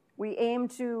 we aim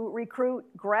to recruit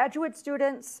graduate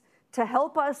students to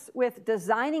help us with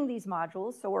designing these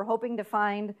modules. So we're hoping to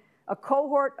find a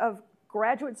cohort of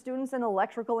graduate students in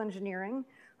electrical engineering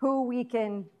who we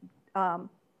can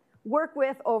work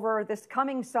with over this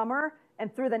coming summer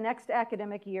and through the next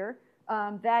academic year.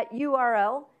 That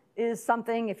URL is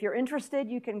something, if you're interested,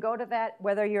 you can go to that,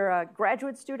 whether you're a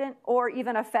graduate student or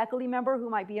even a faculty member who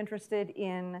might be interested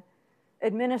in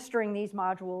administering these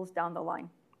modules down the line.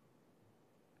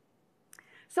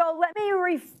 So let me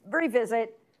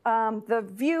revisit the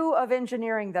view of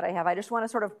engineering that I have. I just want to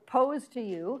sort of pose to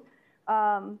you.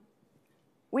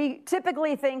 We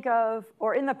typically think of,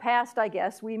 or in the past, I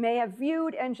guess, we may have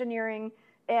viewed engineering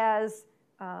as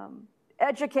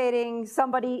educating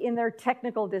somebody in their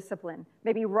technical discipline,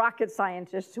 maybe rocket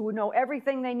scientists who know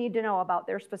everything they need to know about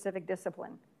their specific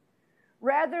discipline,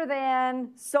 rather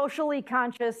than socially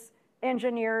conscious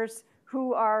engineers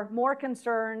who are more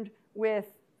concerned with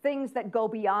things that go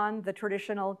beyond the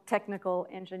traditional technical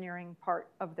engineering part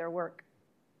of their work.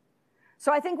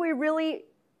 So I think we really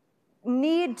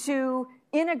need to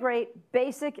integrate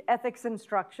basic ethics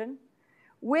instruction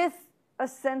with a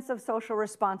sense of social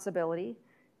responsibility.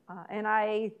 And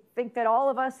I think that all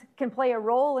of us can play a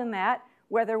role in that,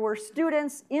 whether we're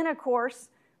students in a course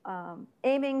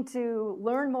aiming to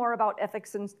learn more about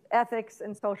ethics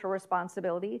and social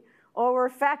responsibility, or we're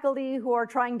faculty who are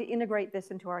trying to integrate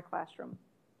this into our classroom.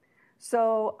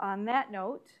 So on that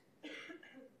note,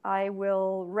 I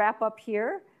will wrap up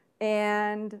here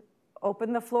and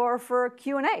open the floor for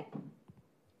Q&A.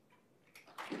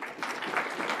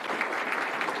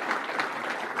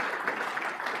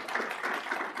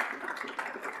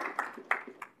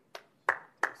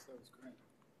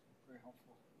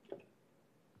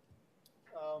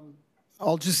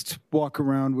 I'll just walk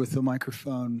around with the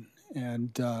microphone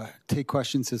and take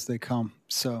questions as they come.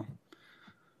 So,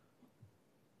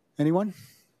 anyone?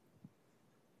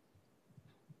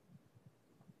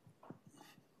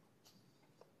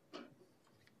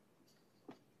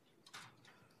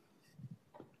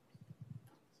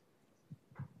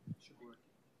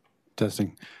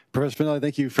 Testing. Professor Finelli,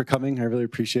 thank you for coming. I really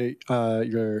appreciate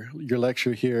your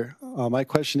lecture here. My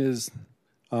question is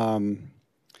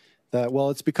that, well,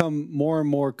 it's become more and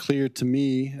more clear to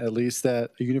me, at least,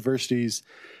 that a university's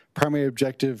primary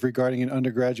objective regarding an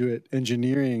undergraduate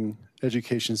engineering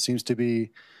education seems to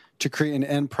be to create an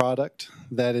end product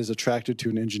that is attractive to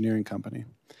an engineering company.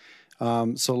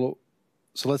 So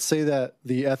let's say that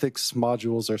the ethics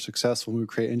modules are successful and we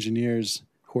create engineers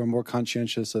who are more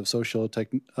conscientious of social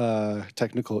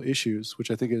technical issues, which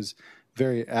I think is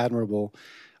very admirable.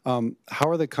 How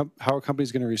are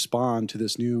companies going to respond to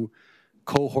this new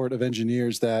cohort of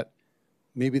engineers that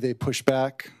maybe they push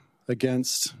back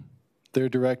against their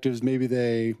directives, maybe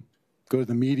they go to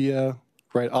the media,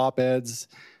 write op-eds?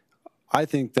 I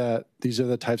think that these are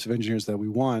the types of engineers that we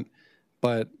want,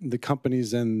 but the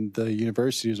companies and the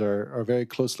universities are very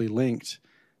closely linked.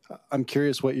 I'm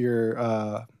curious what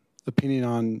your opinion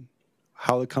on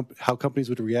how companies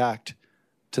would react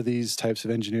to these types of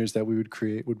engineers that we would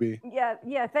create would be.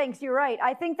 Yeah, thanks. You're right.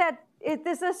 I think that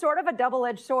this is sort of a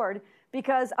double-edged sword,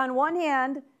 because on one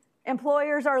hand,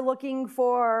 employers are looking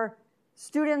for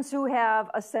students who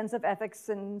have a sense of ethics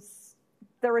and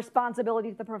the responsibility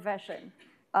to the profession.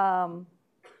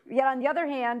 Yet on the other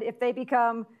hand, if they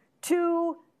become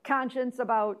too conscious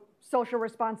about social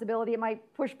responsibility, it might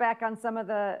push back on some of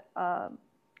the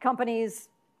companies'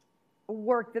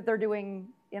 work that they're doing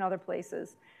in other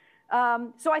places.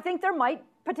 So I think there might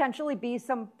potentially be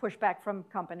some pushback from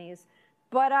companies.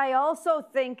 But I also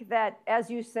think that, as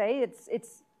you say,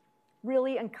 it's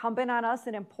really incumbent on us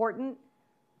and important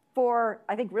for,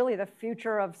 I think, really the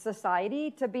future of society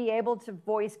to be able to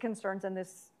voice concerns in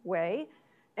this way.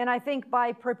 And I think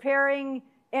by preparing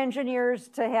engineers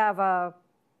to have an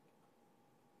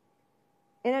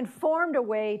informed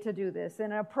way to do this,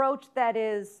 an approach that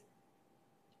is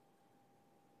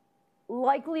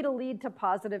likely to lead to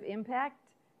positive impact,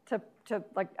 to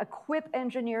like equip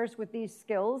engineers with these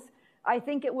skills, I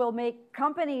think it will make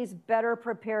companies better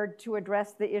prepared to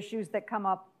address the issues that come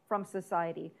up from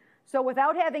society. So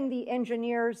without having the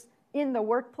engineers in the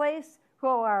workplace who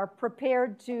are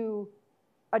prepared to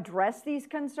address these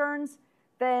concerns,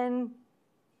 then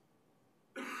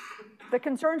the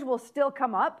concerns will still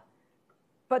come up,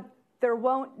 but there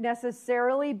won't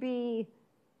necessarily be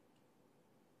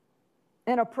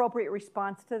an appropriate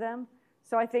response to them.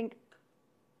 So I think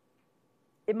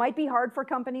it might be hard for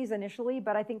companies initially,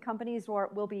 but I think companies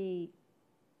will be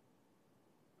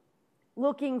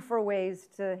looking for ways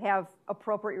to have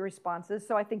appropriate responses.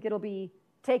 So I think it'll be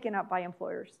taken up by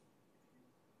employers.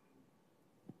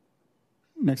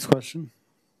 Next question.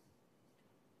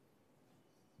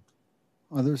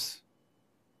 Others?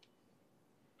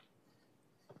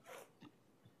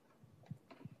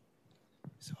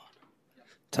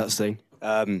 Testing.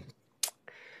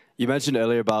 You mentioned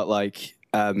earlier about like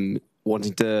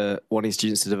wanting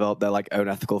students to develop their like own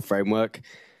ethical framework.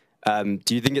 Do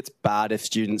you think it's bad if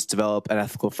students develop an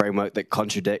ethical framework that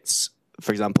contradicts,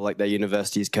 for example, like their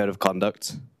university's code of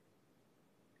conduct?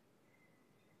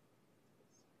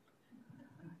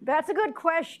 That's a good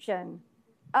question.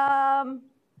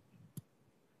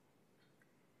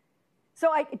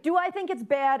 So do I think it's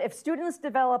bad if students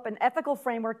develop an ethical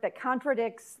framework that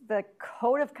contradicts the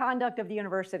code of conduct of the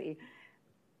university?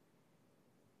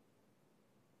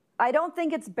 I don't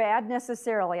think it's bad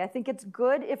necessarily. I think it's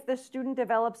good if the student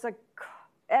develops an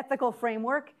ethical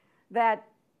framework that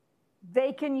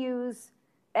they can use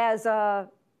as a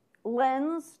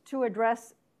lens to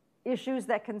address issues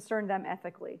that concern them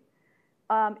ethically.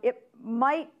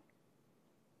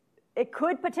 It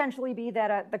could potentially be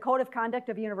that the code of conduct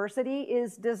of a university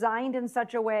is designed in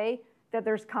such a way that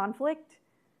there's conflict.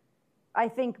 I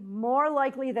think more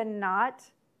likely than not,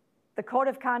 the code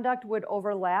of conduct would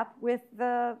overlap with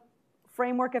the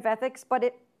framework of ethics,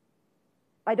 but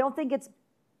I don't think it's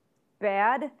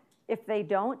bad if they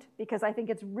don't, because I think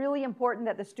it's really important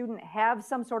that the student have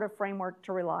some sort of framework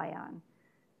to rely on.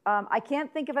 I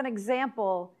can't think of an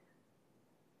example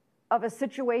of a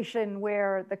situation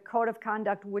where the code of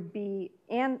conduct would be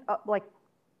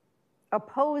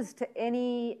opposed to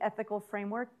any ethical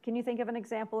framework. Can you think of an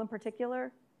example in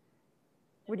particular?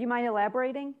 Would you mind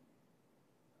elaborating?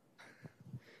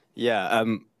 Yeah,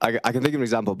 I can think of an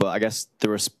example, but I guess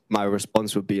my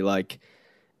response would be like,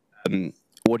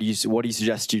 what do you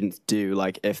suggest students do,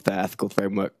 like, if their ethical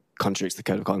framework contradicts the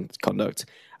code of conduct?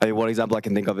 I mean, one example I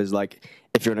can think of is, like,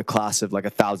 if you're in a class of like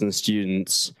 1,000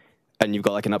 students and you've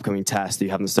got like an upcoming test that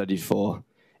you haven't studied for,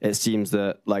 it seems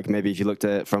that, like, maybe if you looked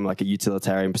at it from like a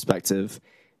utilitarian perspective,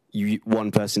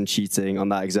 one person cheating on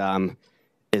that exam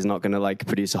is not going to like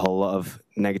produce a whole lot of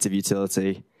negative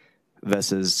utility,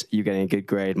 versus you getting a good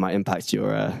grade might impact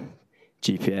your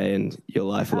GPA and your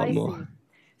life a lot more. See.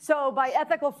 So by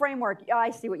ethical framework, I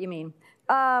see what you mean.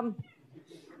 I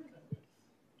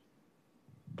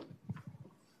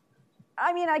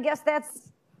mean, I guess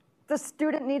the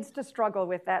student needs to struggle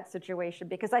with that situation,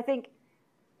 because I think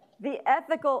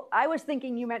I was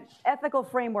thinking you meant ethical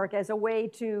framework as a way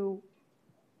to,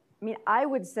 I mean, I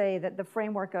would say that the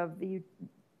framework of the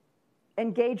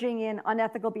engaging in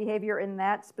unethical behavior in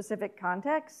that specific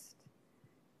context,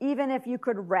 even if you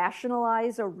could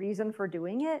rationalize a reason for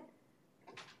doing it,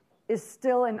 is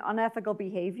still an unethical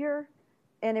behavior,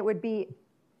 and it would be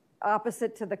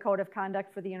opposite to the code of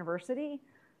conduct for the university.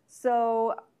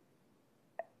 So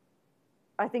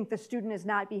I think the student is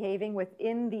not behaving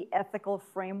within the ethical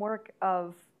framework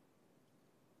of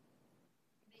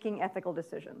making ethical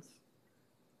decisions.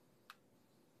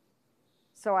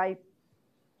 So I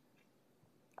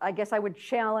guess I would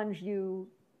challenge you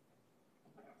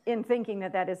in thinking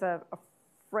that that is a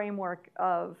framework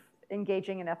of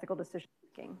engaging in ethical decision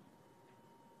making.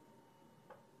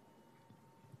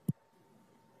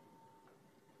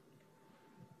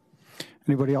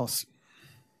 Anybody else?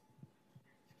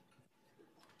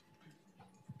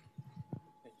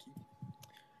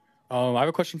 I have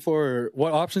a question for,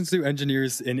 what options do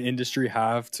engineers in industry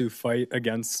have to fight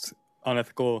against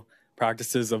unethical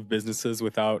practices of businesses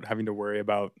without having to worry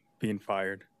about being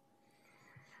fired?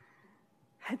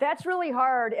 That's really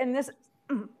hard, and this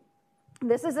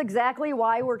is exactly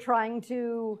why we're trying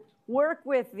to work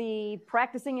with the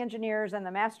practicing engineers and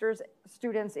the master's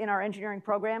students in our engineering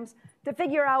programs to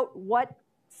figure out what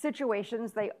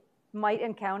situations they might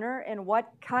encounter and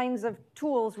what kinds of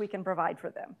tools we can provide for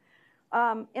them.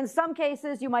 In some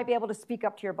cases, you might be able to speak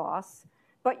up to your boss,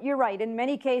 but you're right, in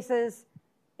many cases,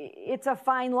 it's a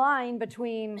fine line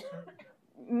between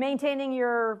maintaining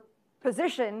your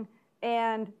position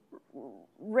and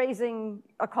raising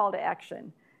a call to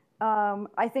action.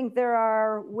 I think there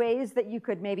are ways that you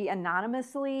could maybe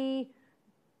anonymously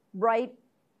write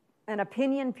an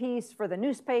opinion piece for the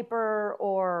newspaper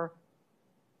or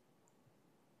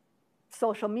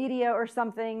social media or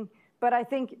something, but I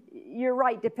think you're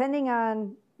right, depending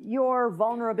on your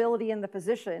vulnerability in the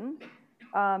position,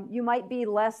 you might be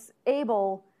less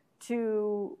able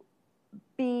to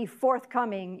be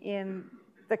forthcoming in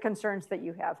the concerns that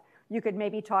you have. You could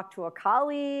maybe talk to a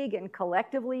colleague, and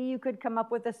collectively you could come up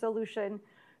with a solution.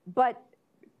 But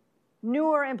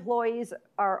newer employees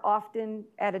are often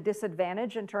at a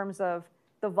disadvantage in terms of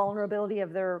the vulnerability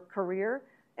of their career,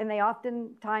 and they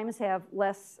oftentimes have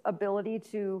less ability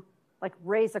to like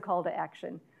raise a call to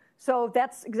action. So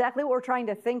that's exactly what we're trying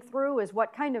to think through, is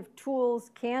what kind of tools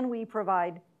can we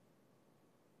provide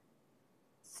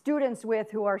students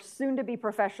with who are soon to be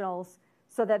professionals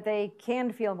so that they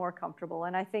can feel more comfortable.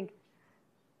 And I think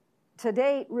to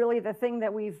date, really the thing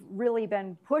that we've really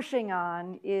been pushing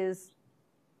on is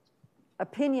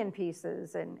opinion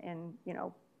pieces and you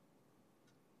know,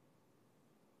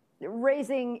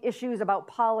 raising issues about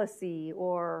policy,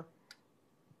 or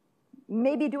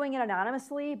maybe doing it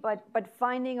anonymously, but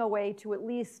finding a way to at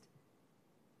least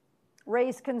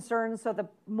raise concerns so the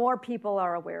more people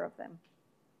are aware of them.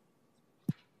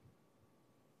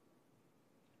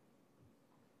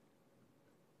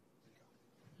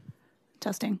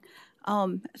 Testing.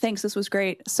 Thanks, this was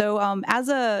great. So as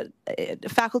a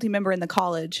faculty member in the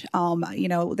college, you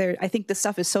know, I think this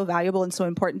stuff is so valuable and so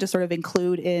important to sort of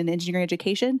include in engineering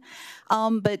education,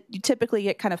 but you typically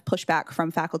get kind of pushback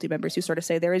from faculty members who sort of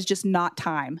say there is just not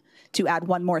time to add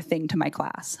one more thing to my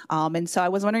class. And so I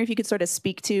was wondering if you could sort of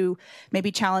speak to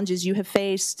maybe challenges you have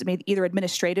faced, maybe either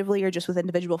administratively or just with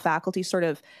individual faculty, sort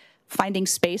of finding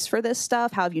space for this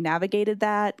stuff. How have you navigated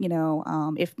that? You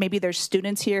know, if maybe there's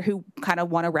students here who kind of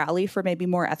want to rally for maybe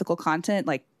more ethical content,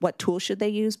 like what tools should they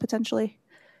use potentially?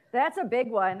 That's a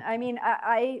big one. I mean,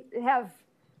 I have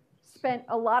spent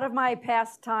a lot of my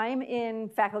past time in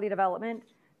faculty development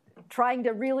trying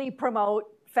to really promote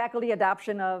faculty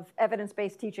adoption of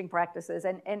evidence-based teaching practices.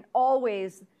 And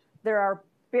always there are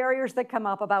barriers that come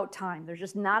up about time. There's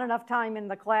just not enough time in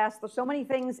the class. There's so many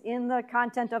things in the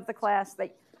content of the class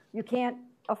that you can't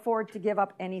afford to give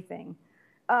up anything.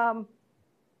 I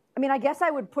mean, I guess I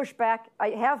would push back. I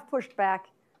have pushed back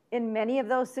in many of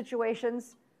those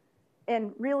situations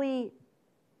and really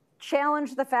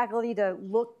challenge the faculty to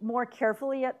look more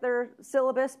carefully at their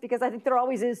syllabus, because I think there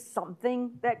always is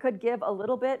something that could give a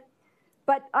little bit.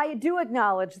 But I do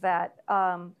acknowledge that.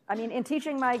 I mean, in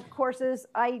teaching my courses,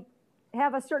 I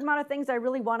have a certain amount of things I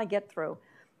really want to get through,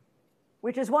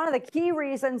 which is one of the key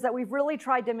reasons that we've really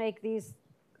tried to make these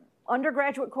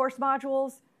undergraduate course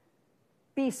modules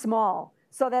be small,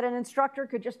 so that an instructor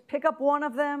could just pick up one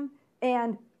of them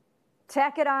and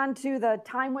tack it on to the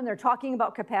time when they're talking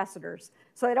about capacitors.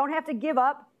 So they don't have to give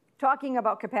up talking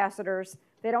about capacitors.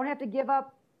 They don't have to give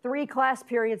up 3 class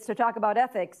periods to talk about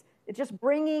ethics. It's just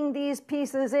bringing these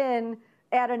pieces in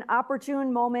at an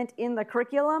opportune moment in the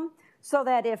curriculum, so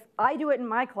that if I do it in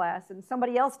my class and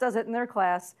somebody else does it in their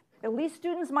class, at least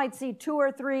students might see 2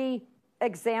 or 3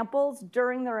 examples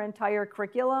during their entire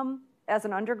curriculum as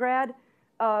an undergrad.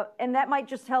 And that might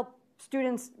just help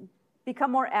students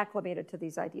become more acclimated to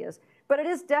these ideas. But it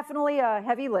is definitely a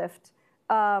heavy lift.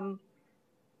 I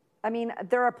mean,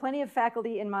 there are plenty of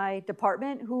faculty in my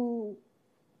department who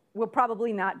will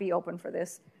probably not be open for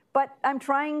this. But I'm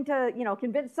trying to,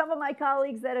 convince some of my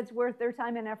colleagues that it's worth their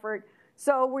time and effort.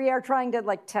 So we are trying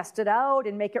to test it out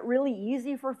and make it really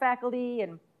easy for faculty.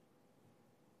 And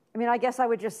I mean, I guess I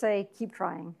would just say, keep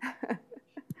trying.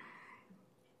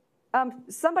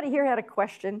 Somebody here had a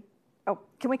question. Oh,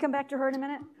 can we come back to her in a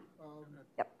minute?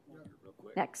 Yep.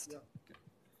 Next.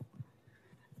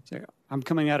 So I'm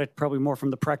coming at it probably more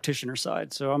from the practitioner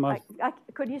side. So I'm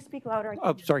could you speak louder?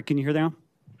 Oh, sorry. Can you hear now?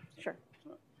 Sure.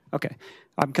 Okay.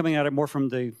 I'm coming at it more from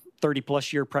the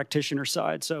 30-plus year practitioner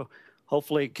side. So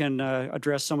hopefully it can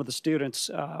address some of the students.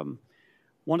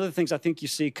 One of the things I think you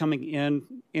see coming in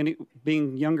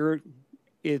being younger,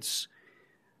 it's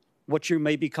what you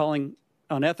may be calling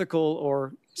unethical,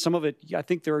 or some of it, I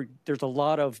think there's a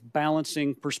lot of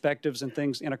balancing perspectives and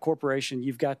things in a corporation.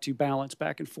 You've got to balance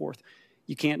back and forth.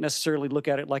 You can't necessarily look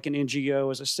at it like an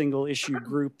NGO as a single issue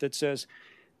group that says,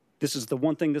 this is the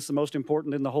one thing that's the most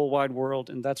important in the whole wide world,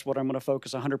 and that's what I'm going to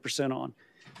focus 100% on.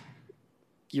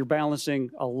 You're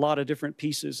balancing a lot of different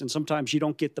pieces, and sometimes you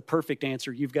don't get the perfect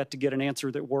answer. You've got to get an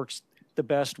answer that works the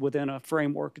best within a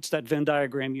framework. It's that Venn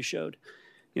diagram you showed.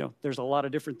 There's a lot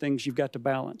of different things you've got to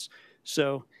balance.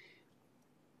 So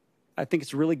I think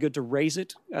it's really good to raise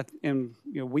it. And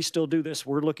we still do this.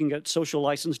 We're looking at social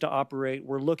license to operate.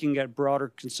 We're looking at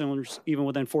broader consumers, even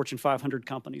within Fortune 500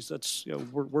 companies. That's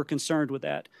we're concerned with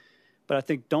that. But I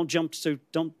think don't jump to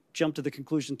the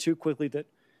conclusion too quickly that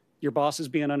your boss is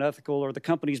being unethical or the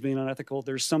company's being unethical.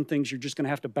 There's some things you're just going to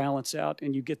have to balance out,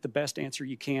 and you get the best answer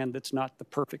you can that's not the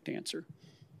perfect answer.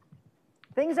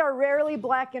 Things are rarely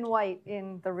black and white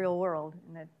in the real world,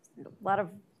 and it's a lot of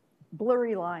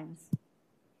blurry lines.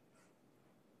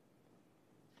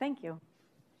 Thank you.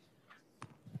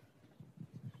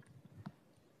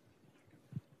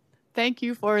 Thank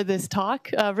you for this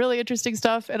talk. Really interesting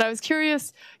stuff. And I was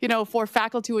curious, for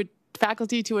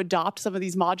faculty to adopt some of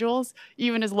these modules,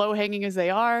 even as low-hanging as they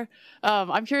are.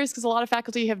 I'm curious because a lot of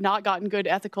faculty have not gotten good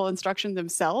ethical instruction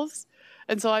themselves.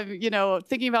 And so I'm,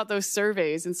 thinking about those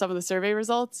surveys and some of the survey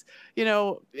results,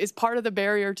 is part of the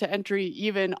barrier to entry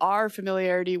even our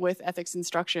familiarity with ethics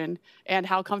instruction, and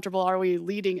how comfortable are we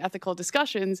leading ethical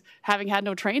discussions having had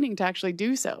no training to actually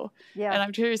do so? Yeah. And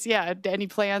I'm curious, any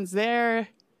plans there?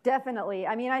 Definitely.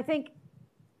 I mean,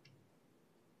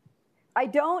 I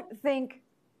don't think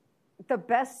the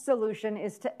best solution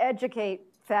is to educate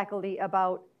faculty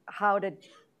about how to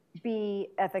be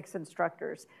ethics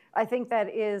instructors. I think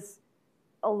that is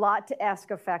a lot to ask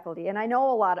of faculty. And I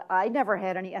know I never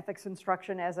had any ethics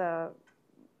instruction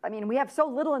we have so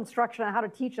little instruction on how to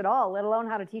teach at all, let alone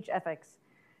how to teach ethics.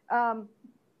 But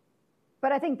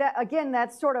I think that, again,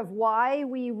 that's sort of why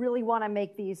we really want to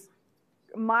make these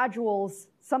modules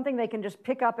something they can just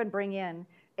pick up and bring in.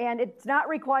 And it's not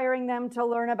requiring them to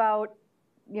learn about,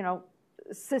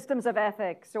 systems of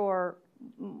ethics or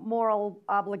moral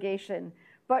obligation,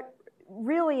 but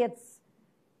really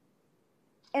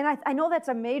and I know that's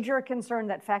a major concern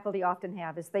that faculty often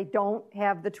have, is they don't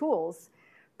have the tools.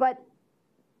 But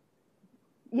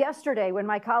yesterday, when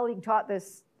my colleague taught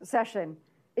this session,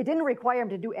 it didn't require him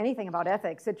to do anything about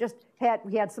ethics.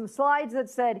 We had some slides that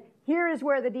said, here is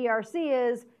where the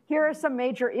DRC is, here are some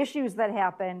major issues that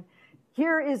happen,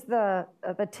 here is the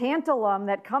tantalum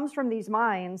that comes from these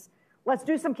mines. Let's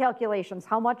do some calculations.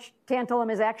 How much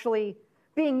tantalum is actually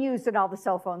being used in all the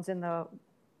cell phones in the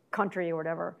country or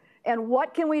whatever? And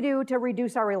what can we do to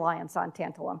reduce our reliance on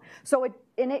tantalum? So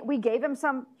we gave him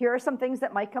here are some things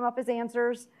that might come up as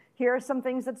answers. Here are some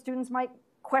things that students might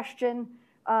question.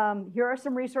 Here are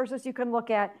some resources you can look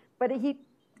at. But he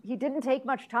didn't take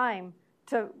much time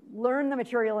to learn the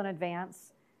material in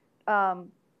advance.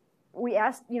 We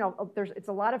asked, it's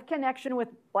a lot of connection with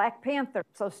Black Panther.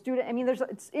 So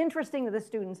it's interesting to the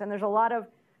students, and there's a lot of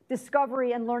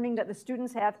discovery and learning that the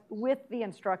students have with the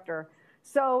instructor.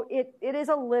 So it is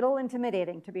a little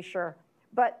intimidating, to be sure.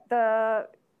 But the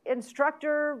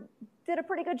instructor did a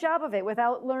pretty good job of it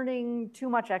without learning too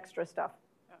much extra stuff.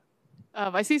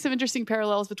 I see some interesting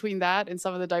parallels between that and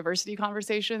some of the diversity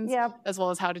conversations, as well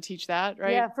as how to teach that,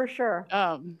 right? Yeah, for sure.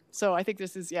 So I think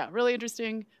this is, really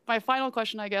interesting. My final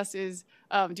question, I guess, is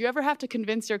do you ever have to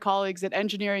convince your colleagues that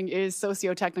engineering is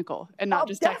socio-technical and not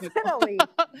just technical? Definitely.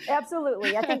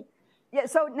 Absolutely. I think,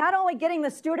 so not only getting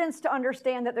the students to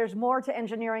understand that there's more to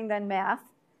engineering than math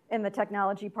in the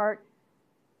technology part,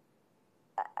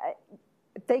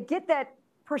 they get that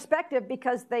perspective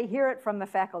because they hear it from the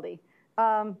faculty.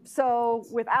 So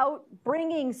without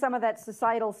bringing some of that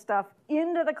societal stuff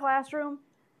into the classroom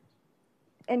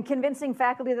and convincing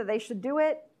faculty that they should do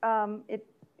it,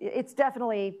 it's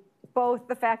definitely both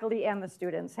the faculty and the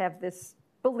students have this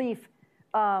belief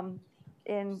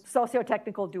in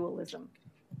socio-technical dualism.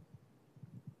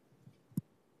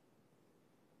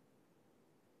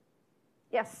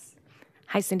 Yes.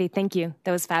 Hi, Cindy. Thank you.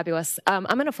 That was fabulous. I'm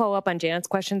going to follow up on Janet's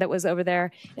question that was over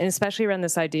there, and especially around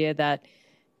this idea that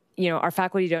our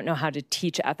faculty don't know how to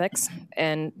teach ethics.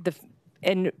 And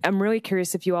I'm really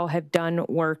curious if you all have done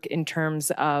work in terms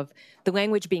of the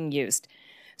language being used.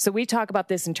 So we talk about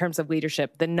this in terms of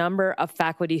leadership, the number of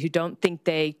faculty who don't think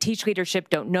they teach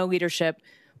leadership, don't know leadership,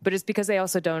 but it's because they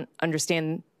also don't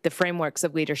understand the frameworks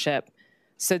of leadership.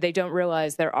 So they don't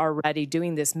realize they're already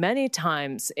doing this many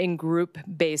times in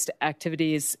group-based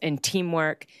activities and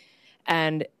teamwork.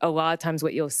 And a lot of times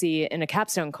what you'll see in a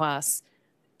capstone class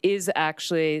is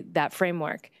actually that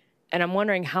framework. And I'm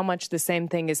wondering how much the same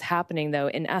thing is happening, though,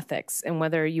 in ethics, and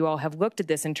whether you all have looked at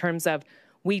this in terms of,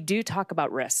 we do talk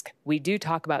about risk, we do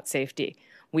talk about safety,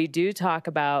 we do talk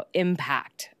about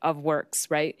impact of works,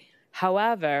 right?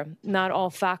 However, not all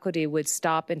faculty would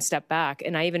stop and step back.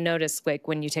 And I even noticed, like,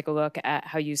 when you take a look at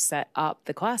how you set up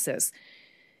the classes,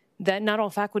 that not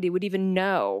all faculty would even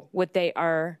know what they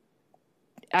are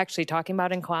actually talking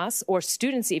about in class, or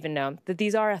students even know that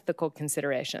these are ethical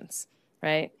considerations,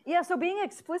 right? Yeah, so being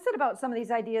explicit about some of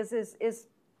these ideas it's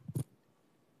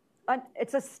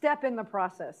a step in the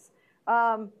process.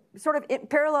 Sort of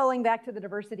paralleling back to the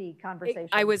diversity conversation.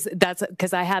 That's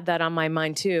because I had that on my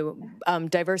mind too.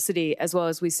 Diversity, as well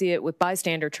as we see it with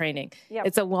bystander training. Yep.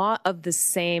 It's a lot of the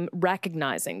same,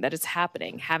 recognizing that it's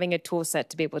happening, having a tool set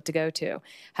to be able to go to,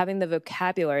 having the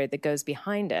vocabulary that goes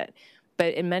behind it.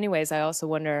 But in many ways, I also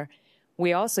wonder,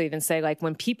 we also even say, like,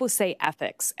 when people say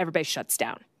ethics, everybody shuts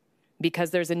down because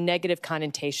there's a negative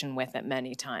connotation with it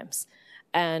many times.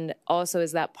 And also,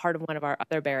 is that part of one of our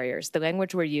other barriers? The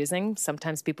language we're using,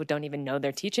 sometimes people don't even know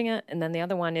they're teaching it. And then the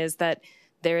other one is that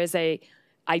there is a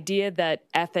idea that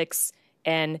ethics,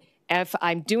 and if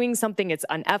I'm doing something it's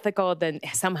unethical, then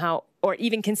somehow, or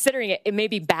even considering it, it may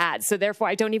be bad. So therefore,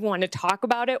 I don't even want to talk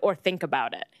about it or think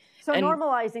about it. So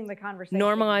normalizing the conversation.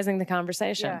 Normalizing the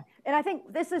conversation. Yeah. And I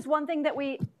think this is one thing that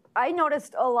I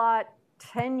noticed a lot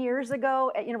 10 years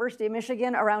ago at University of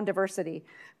Michigan around diversity.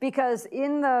 Because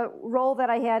in the role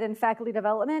that I had in faculty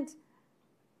development,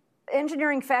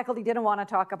 engineering faculty didn't want to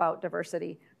talk about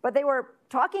diversity, but they were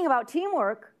talking about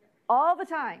teamwork all the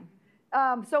time.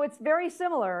 So it's very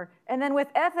similar. And then with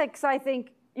ethics, I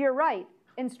think you're right.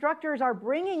 Instructors are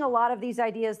bringing a lot of these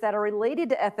ideas that are related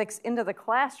to ethics into the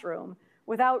classroom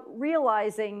without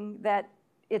realizing that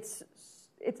it's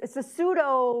a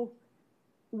pseudo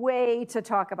way to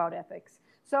talk about ethics.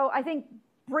 So I think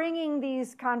bringing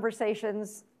these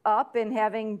conversations up and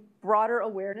having broader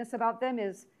awareness about them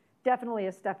is definitely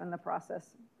a step in the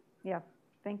process. Yeah,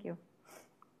 thank you.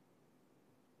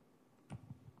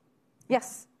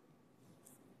 Yes.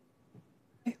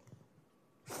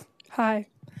 Hi.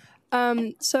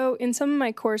 So in some of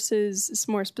my courses, it's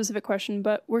a more specific question,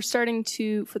 but we're starting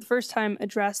to, for the first time,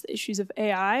 address the issues of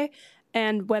AI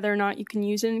and whether or not you can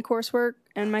use it in coursework.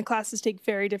 And my classes take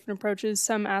very different approaches.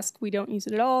 Some ask we don't use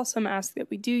it at all. Some ask that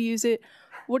we do use it.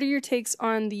 What are your takes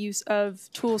on the use of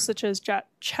tools such as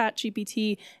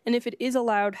ChatGPT? And if it is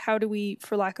allowed, how do we,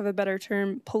 for lack of a better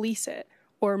term, police it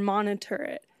or monitor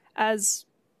it? As,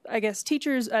 I guess,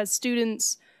 teachers, as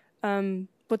students,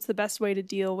 what's the best way to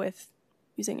deal with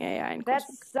using AI in coursework?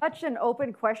 That's such an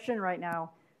open question right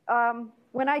now.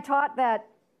 When I taught that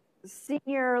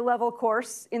senior level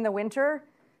course in the winter,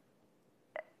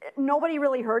 nobody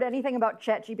really heard anything about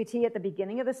ChatGPT at the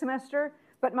beginning of the semester,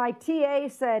 but my TA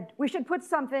said, we should put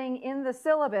something in the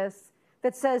syllabus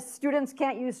that says students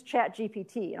can't use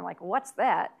ChatGPT. And I'm like, what's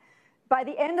that? By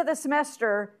the end of the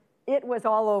semester, it was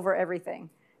all over everything.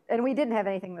 And we didn't have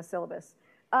anything in the syllabus.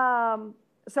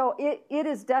 So it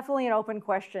is definitely an open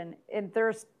question. And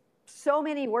there's so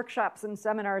many workshops and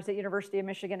seminars at University of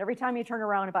Michigan every time you turn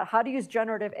around about how to use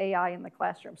generative AI in the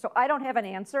classroom. So I don't have an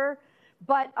answer,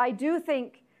 but I do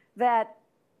think that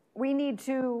we need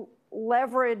to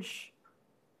leverage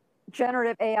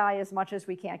generative AI as much as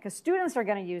we can, because students are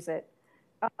going to use it.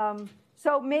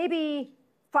 So maybe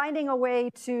finding a way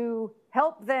to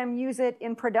help them use it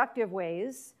in productive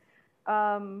ways,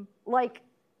 like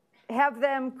have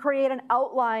them create an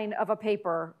outline of a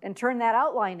paper and turn that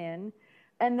outline in,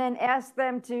 and then ask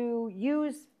them to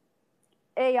use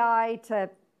AI to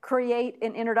create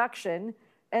an introduction,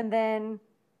 and then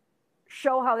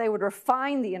show how they would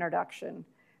refine the introduction.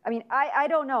 I mean, I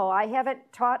don't know. I haven't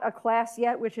taught a class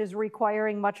yet which is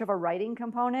requiring much of a writing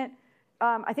component.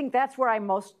 I think that's where I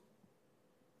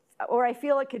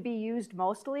feel it could be used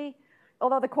mostly.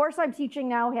 Although the course I'm teaching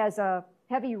now has a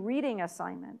heavy reading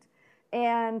assignment.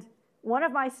 And one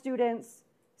of my students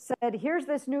said, here's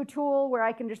this new tool where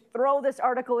I can just throw this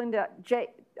article into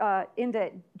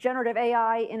generative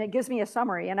AI and it gives me a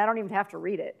summary and I don't even have to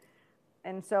read it.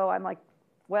 And so I'm like,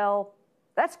 well,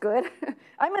 that's good.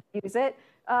 I'm going to use it.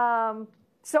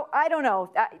 So I don't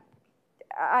know.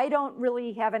 I don't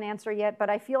really have an answer yet, but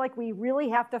I feel like we really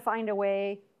have to find a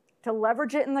way to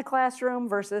leverage it in the classroom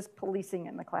versus policing it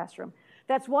in the classroom.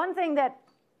 That's one thing that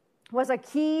was a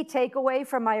key takeaway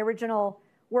from my original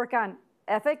work on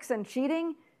ethics and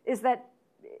cheating, is that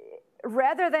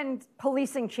rather than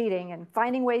policing cheating and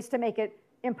finding ways to make it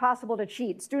impossible to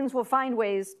cheat, students will find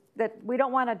ways that we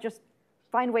don't want to just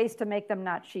find ways to make them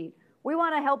not cheat. We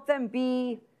want to help them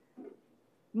be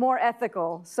more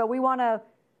ethical. So we want to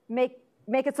make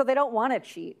it so they don't want to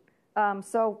cheat.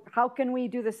 So how can we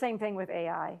do the same thing with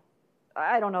AI?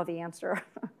 I don't know the answer.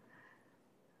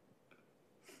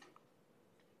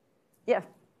 Yeah.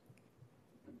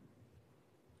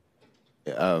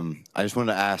 I just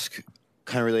wanted to ask,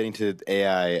 kind of relating to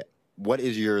AI, what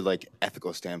is your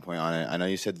ethical standpoint on it? I know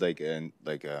you said leveraging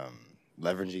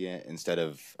it instead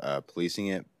of policing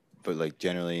it, but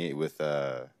generally with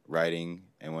writing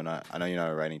and whatnot. I know you're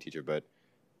not a writing teacher, but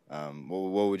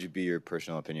what would be your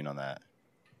personal opinion on that?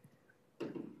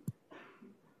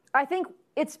 I think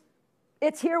it's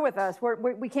here with us.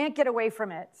 We can't get away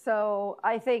from it. So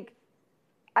I think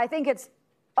it's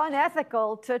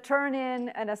unethical to turn in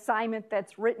an assignment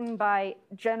that's written by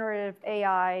generative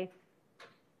AI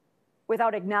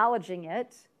without acknowledging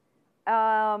it.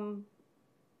 But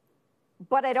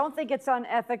I don't think it's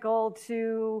unethical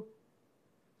to,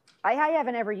 I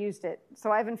haven't ever used it,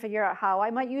 so I haven't figured out how I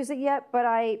might use it yet, but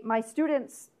my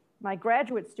students, my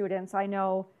graduate students I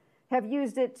know, have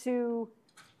used it to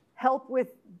help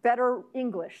with better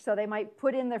English. So they might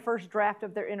put in their first draft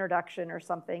of their introduction or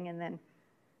something and then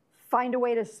find a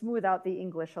way to smooth out the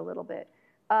English a little bit.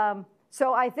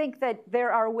 So I think that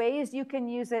there are ways you can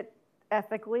use it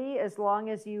ethically as long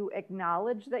as you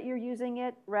acknowledge that you're using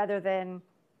it rather than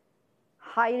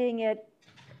hiding it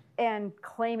and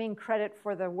claiming credit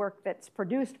for the work that's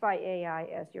produced by AI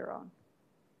as your own.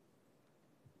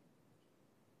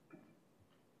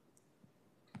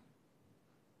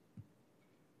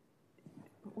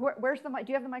 Where's the mic?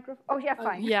 Do you have the microphone? Oh, yeah,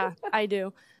 fine. Yeah, I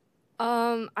do.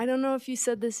 I don't know if you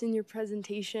said this in your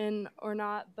presentation or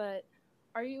not, but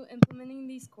are you implementing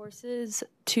these courses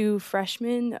to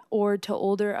freshmen or to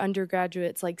older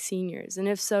undergraduates like seniors? And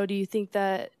if so, do you think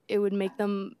that it would make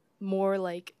them more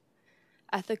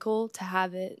ethical to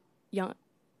have it young,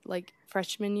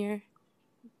 freshman year?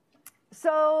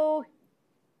 So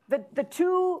the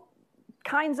two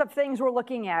kinds of things we're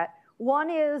looking at.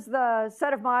 One is the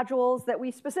set of modules that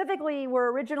we specifically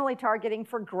were originally targeting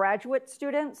for graduate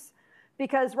students,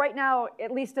 because right now,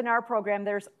 at least in our program,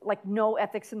 there's no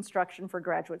ethics instruction for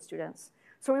graduate students.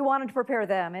 So we wanted to prepare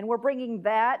them, and we're bringing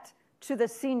that to the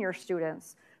senior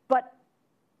students. But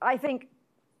I think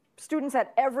students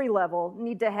at every level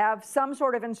need to have some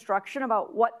sort of instruction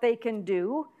about what they can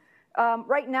do.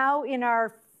 Right now, in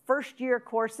our first year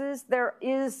courses, there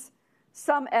is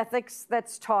some ethics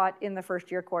that's taught in the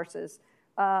first year courses.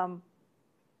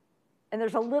 And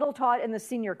there's a little taught in the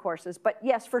senior courses. But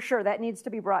yes, for sure, that needs to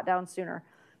be brought down sooner.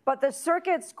 But the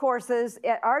circuits courses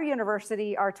at our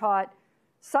university are taught,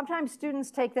 sometimes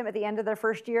students take them at the end of their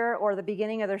first year or the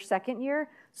beginning of their second year.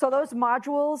 So those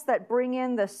modules that bring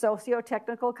in the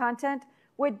socio-technical content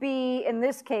would be, in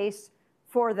this case,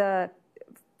 for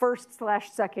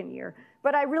first/second year.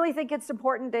 But I really think it's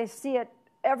important to see it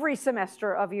every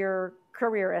semester of your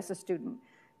career as a student.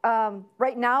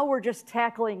 Right now, we're just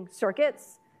tackling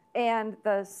circuits and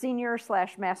the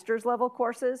senior/master's level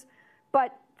courses,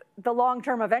 but the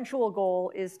long-term eventual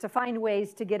goal is to find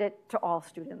ways to get it to all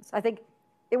students. I think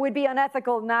it would be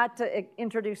unethical not to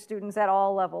introduce students at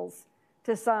all levels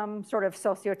to some sort of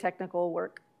socio-technical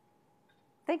work.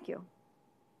 Thank you.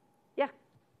 Yeah.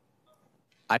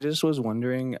 I just was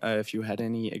wondering if you had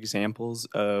any examples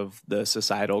of the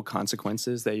societal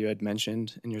consequences that you had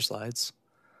mentioned in your slides.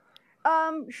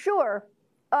 Sure.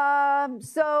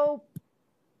 So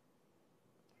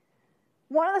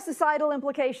one of the societal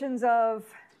implications of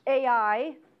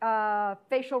AI,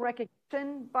 facial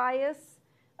recognition bias,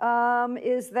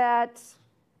 is that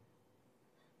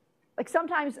like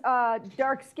sometimes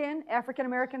dark skin, African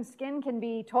American skin can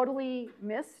be totally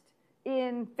missed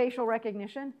in facial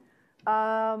recognition.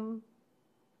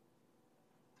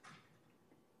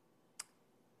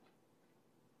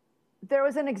 There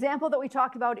was an example that we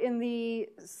talked about in the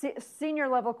senior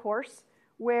level course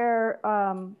where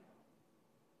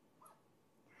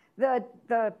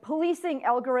the policing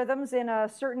algorithms in a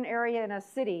certain area in a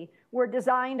city were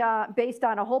designed based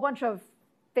on a whole bunch of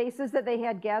faces that they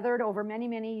had gathered over many,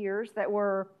 many years that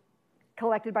were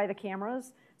collected by the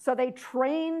cameras. So they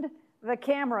trained the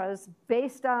cameras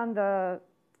based on the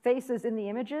faces in the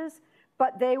images,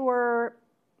 but they were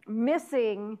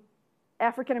missing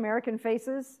African American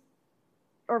faces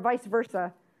or vice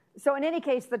versa. So in any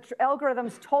case, the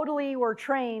algorithms totally were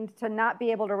trained to not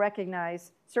be able to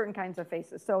recognize certain kinds of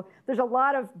faces. So there's a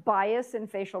lot of bias in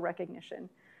facial recognition.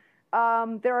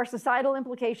 There are societal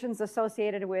implications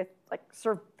associated with like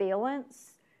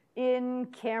surveillance in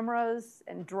cameras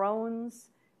and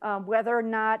drones, whether or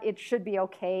not it should be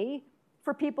okay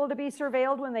for people to be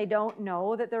surveilled when they don't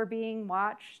know that they're being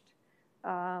watched.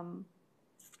 The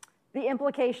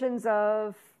implications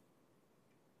of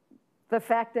the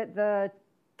fact that the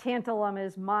tantalum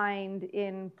is mined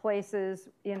in places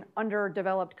in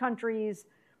underdeveloped countries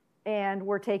and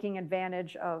we're taking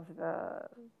advantage of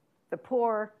the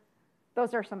poor.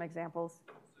 Those are some examples.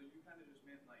 So you kind of just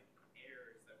meant like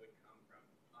errors that would come from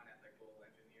unethical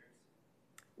engineers?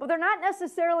 Well, they're not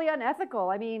necessarily unethical.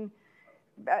 I mean,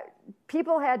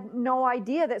 people had no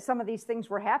idea that some of these things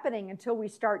were happening until we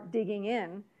start digging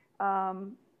in.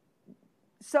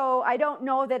 So I don't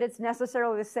know that it's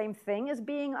necessarily the same thing as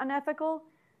being unethical,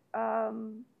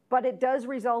 but it does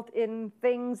result in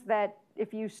things that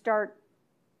if you start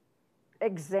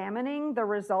examining the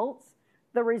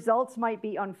results might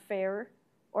be unfair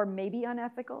or maybe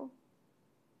unethical.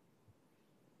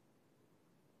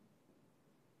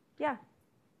 Yeah.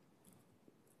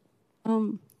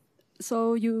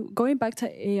 So going back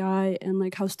to AI and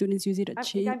like how students use it to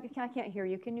cheat. I can't hear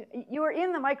you. You were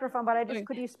in the microphone, but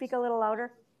could you speak a little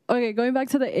louder? Okay, going back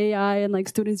to the AI and like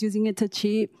students using it to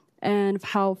cheat and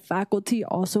how faculty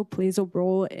also plays a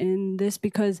role in this,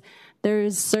 because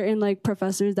there's certain like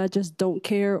professors that just don't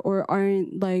care or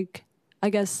aren't like, I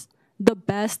guess, the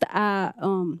best at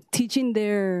teaching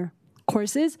their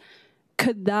courses.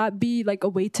 Could that be like a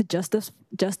way to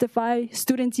justify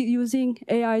students using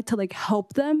AI to like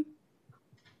help them?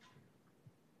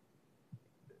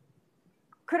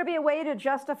 Could it be a way to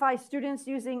justify students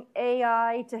using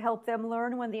AI to help them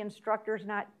learn when the instructor's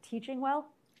not teaching well?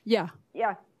 Yeah.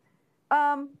 Yeah.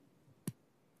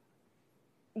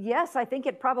 Yes, I think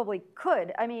it probably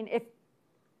could. I mean, if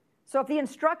the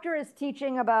instructor is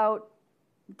teaching about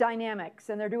dynamics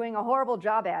and they're doing a horrible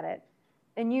job at it,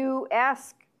 and you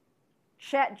ask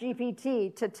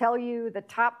ChatGPT to tell you the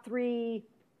top 3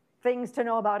 things to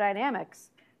know about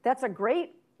dynamics, that's a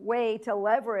great way to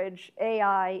leverage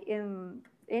AI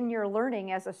in your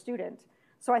learning as a student.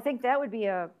 So I think that would be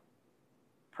a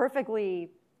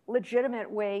perfectly legitimate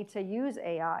way to use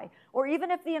AI. Or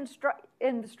even if the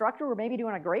instructor were maybe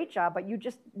doing a great job, but you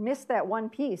just missed that one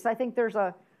piece. I think there's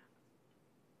a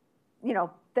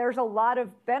lot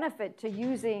of benefit to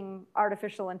using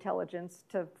artificial intelligence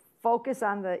to focus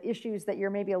on the issues that you're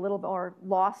maybe a little more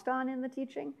lost on in the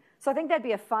teaching. So I think that'd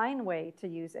be a fine way to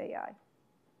use AI.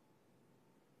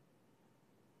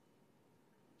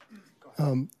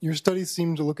 Your studies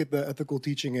seem to look at the ethical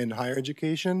teaching in higher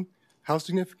education. How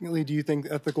significantly do you think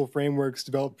ethical frameworks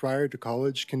developed prior to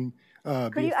college can be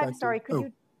effective? I'm sorry, could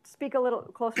you speak a little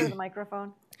closer to the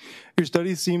microphone? Your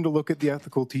studies seem to look at the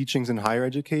ethical teachings in higher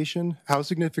education. How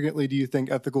significantly do you think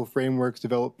ethical frameworks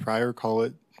developed prior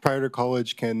to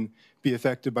college can be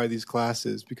affected by these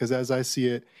classes? Because as I see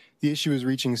it, the issue is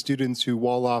reaching students who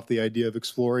wall off the idea of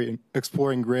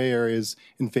exploring gray areas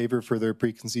in favor for their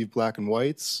preconceived black and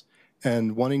whites.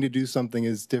 And wanting to do something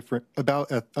is different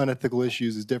about unethical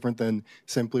issues is different than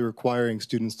simply requiring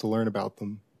students to learn about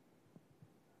them.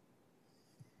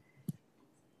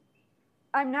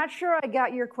 I'm not sure I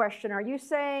got your question. Are you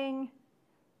saying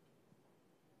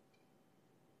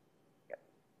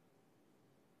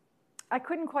I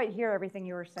couldn't quite hear everything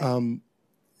you were saying.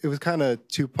 It was kind of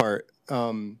two-part.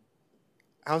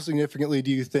 How significantly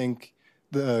do you think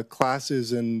the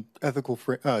classes in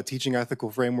teaching ethical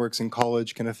frameworks in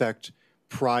college can affect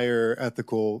prior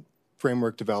ethical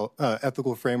frameworks developed?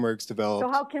 So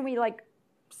how can we like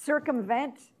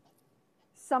circumvent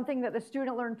something that the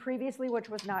student learned previously, which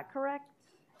was not correct?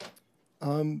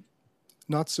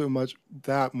 Not so much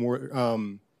that, more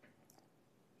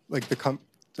like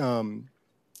the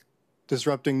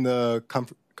disrupting the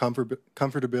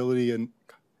comfortability and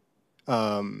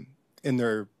in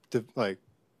their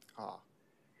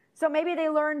So maybe they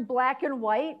learned black and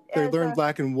white. They learned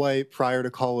black and white prior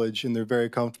to college, and they're very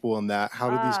comfortable in that. How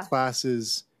do these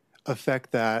classes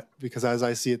affect that? Because as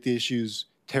I see it, the issues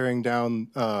tearing down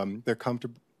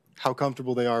how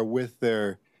comfortable they are with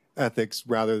their ethics,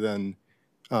 rather than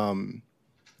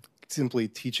simply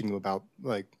teaching them about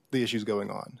like the issues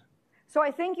going on. So I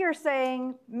think you're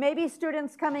saying maybe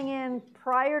students coming in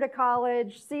prior to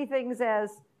college see things as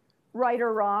right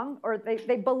or wrong, or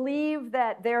they believe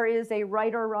that there is a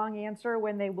right or wrong answer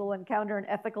when they will encounter an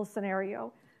ethical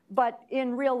scenario. But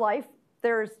in real life,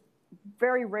 there's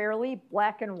very rarely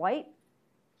black and white.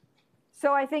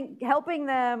 So I think helping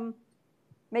them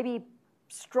maybe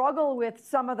struggle with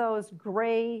some of those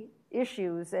gray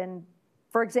issues, and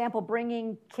for example,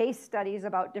 bringing case studies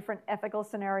about different ethical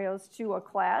scenarios to a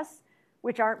class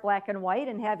which aren't black and white,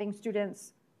 and having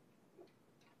students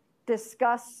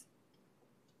discuss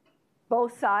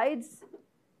both sides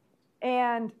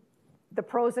and the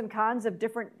pros and cons of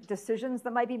different decisions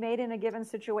that might be made in a given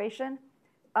situation.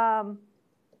 I'm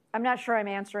not sure I'm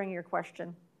answering your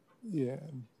question. Yeah.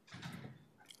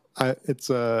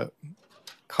 It's a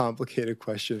complicated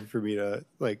question for me to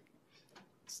like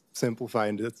simplify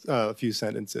into a few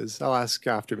sentences. I'll ask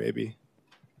after maybe.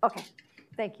 Okay,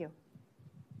 thank you.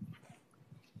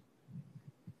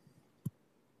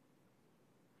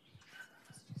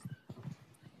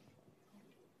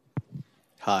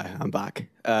 Hi, I'm back.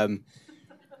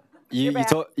 You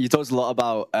talked a lot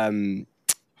about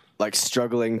like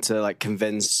struggling to like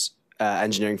convince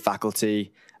engineering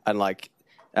faculty and like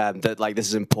that like this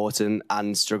is important,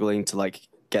 and struggling to like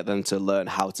get them to learn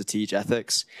how to teach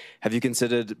ethics. Have you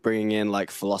considered bringing in like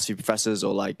philosophy professors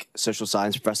or like social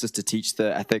science professors to teach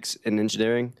the ethics in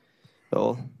engineering at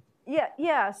all?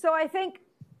 Yeah. So I think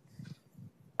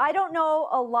I don't know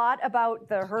a lot about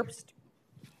the Herbst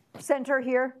Center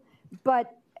here,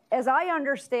 but as I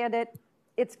understand it,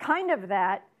 it's kind of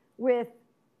that with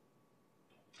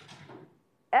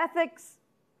ethics,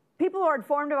 people who are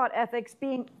informed about ethics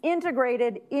being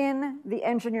integrated in the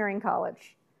engineering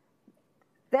college.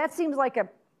 That seems like an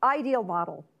ideal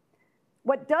model.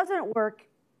 What doesn't work,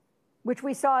 which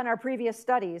we saw in our previous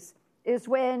studies, is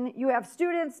when you have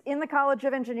students in the College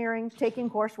of Engineering taking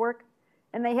coursework,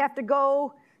 and they have to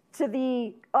go to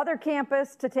the other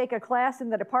campus to take a class in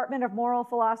the Department of Moral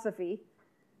Philosophy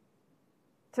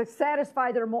to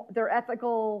satisfy their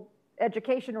ethical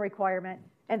education requirement,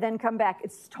 and then come back.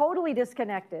 It's totally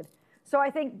disconnected. So I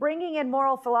think bringing in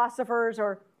moral philosophers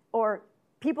or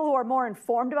people who are more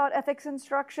informed about ethics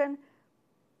instruction,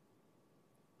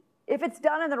 if it's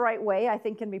done in the right way, I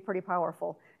think can be pretty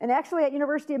powerful. And actually at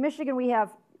University of Michigan,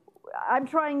 I'm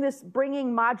trying this,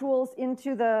 bringing modules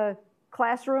into the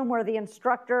classroom where the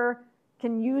instructor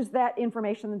can use that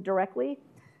information directly.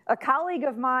 A colleague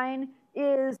of mine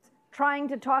is trying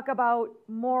to talk about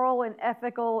moral and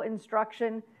ethical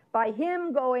instruction by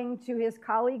him going to his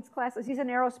colleagues' classes. He's an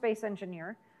aerospace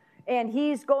engineer, and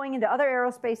he's going into other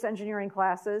aerospace engineering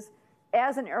classes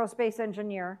as an aerospace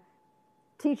engineer,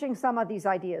 teaching some of these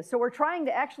ideas. So we're trying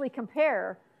to actually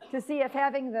compare to see if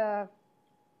having the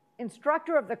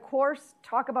instructor of the course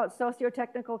talk about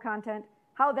socio-technical content,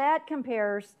 how that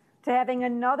compares to having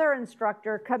another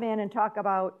instructor come in and talk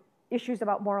about issues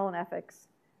about moral and ethics.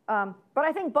 But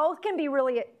I think both can be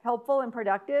really helpful and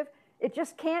productive. It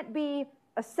just can't be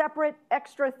a separate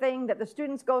extra thing that the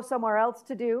students go somewhere else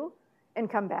to do and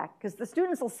come back, because the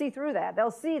students will see through that. They'll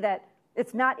see that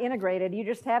it's not integrated. You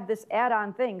just have this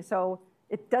add-on thing, so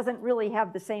it doesn't really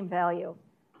have the same value.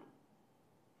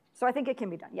 So I think it can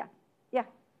be done, yeah.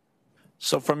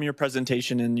 So from your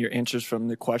presentation and your answers from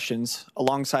the questions,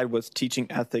 alongside with teaching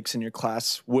ethics in your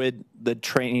class, would the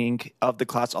training of the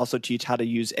class also teach how to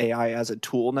use AI as a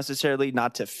tool necessarily,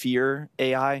 not to fear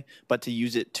AI, but to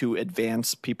use it to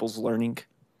advance people's learning?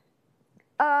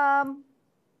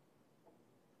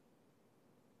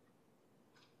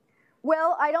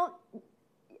 Well,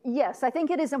 yes, I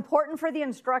think it is important for the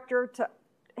instructor to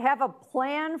have a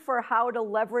plan for how to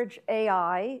leverage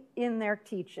AI in their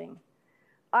teaching.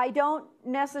 I don't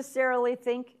necessarily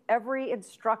think every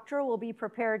instructor will be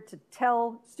prepared to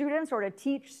tell students or to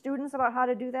teach students about how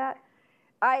to do that.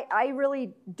 I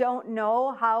really don't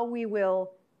know how we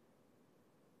will.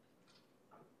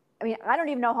 I mean, I don't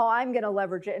even know how I'm going to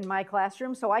leverage it in my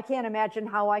classroom, so I can't imagine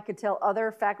how I could tell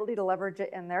other faculty to leverage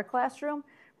it in their classroom.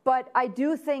 But I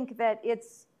do think that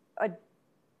it's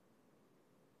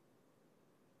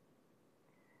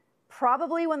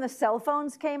probably when the cell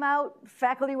phones came out,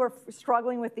 faculty were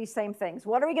struggling with these same things.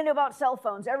 What are we going to do about cell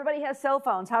phones? Everybody has cell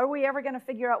phones. How are we ever going to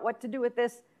figure out what to do with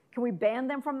this? Can we ban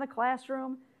them from the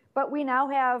classroom? But we now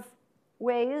have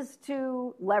ways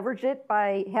to leverage it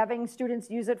by having students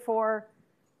use it for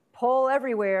poll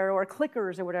everywhere or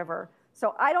clickers or whatever.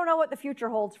 So I don't know what the future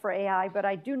holds for AI, but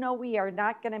I do know we are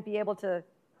not going to be able to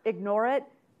ignore it.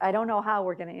 I don't know how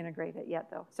we're going to integrate it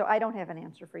yet, though. So I don't have an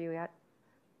answer for you yet.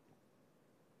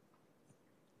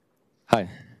 Hi.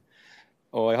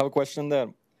 Oh, I have a question that,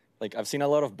 like, I've seen a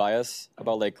lot of bias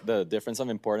about, like, the difference of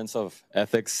importance of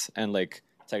ethics and, like,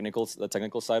 the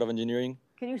technical side of engineering.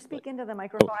 Can you speak into the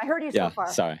microphone? I heard you so far.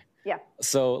 Yeah, sorry. Yeah.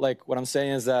 So, like, what I'm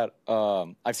saying is that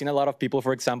I've seen a lot of people,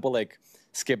 for example, like,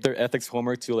 skip their ethics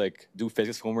homework to, like, do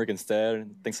physics homework instead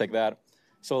and things like that.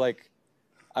 So, like,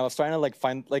 I was trying to, like,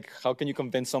 find, like, how can you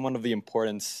convince someone of the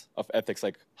importance of ethics?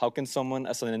 Like, how can someone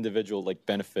as an individual, like,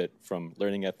 benefit from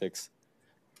learning ethics?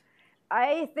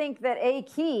 I think that a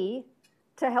key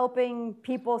to helping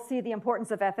people see the importance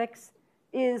of ethics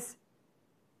is,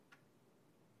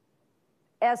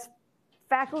 as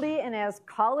faculty and as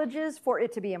colleges, for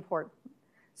it to be important.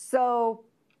 So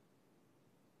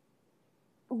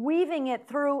weaving it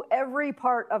through every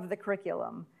part of the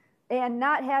curriculum and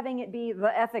not having it be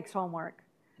the ethics homework,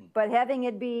 but having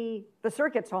it be the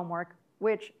circuits homework,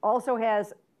 which also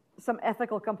has some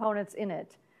ethical components in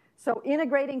it. So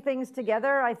integrating things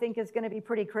together, I think, is going to be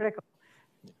pretty critical.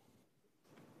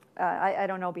 I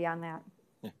don't know beyond that.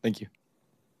 Yeah, thank you.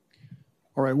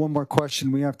 All right, one more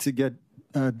question. We have to get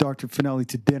Dr. Finelli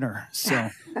to dinner, so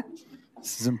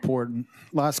this is important.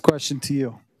 Last question to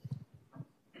you.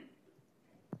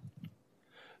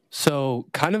 So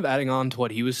kind of adding on to what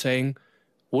he was saying,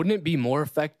 wouldn't it be more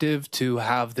effective to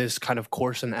have this kind of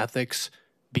course in ethics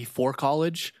before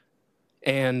college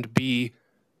and be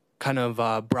kind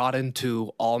of brought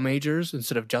into all majors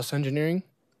instead of just engineering?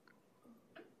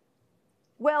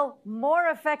 Well, more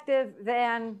effective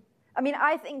than, I mean,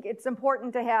 I think it's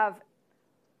important to have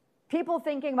people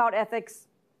thinking about ethics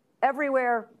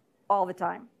everywhere all the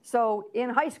time. So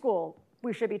in high school,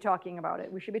 we should be talking about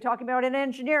it. We should be talking about it in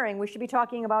engineering. We should be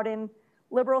talking about it in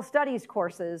liberal studies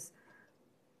courses,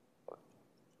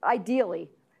 ideally.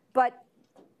 But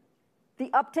the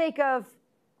uptake of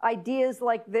ideas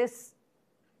like this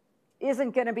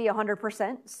isn't going to be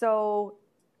 100%. So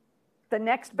the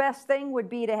next best thing would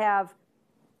be to have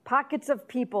pockets of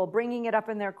people bringing it up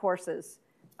in their courses.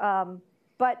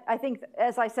 But I think,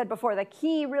 as I said before, the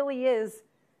key really is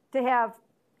to have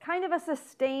kind of a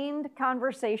sustained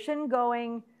conversation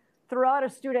going throughout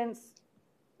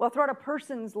throughout a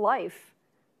person's life.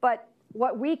 But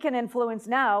what we can influence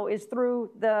now is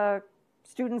through the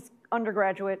student's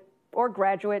undergraduate or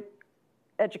graduate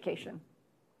education.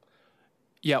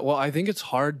 Yeah, well, I think it's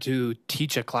hard to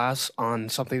teach a class on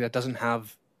something that doesn't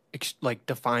have like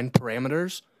defined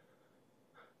parameters.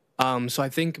 So I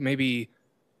think maybe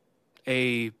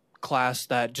a class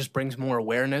that just brings more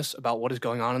awareness about what is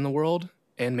going on in the world,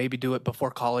 and maybe do it before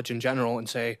college in general and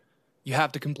say, you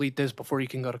have to complete this before you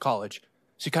can go to college.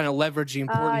 So you kind of leverage the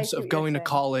importance of going to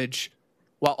college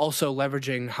while also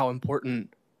leveraging how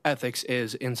important ethics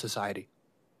is in society.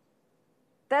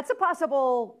 That's a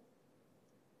possible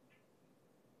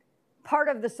part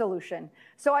of the solution.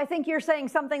 So I think you're saying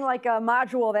something like a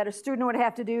module that a student would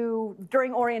have to do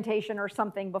during orientation or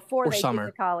something before they get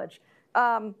to college.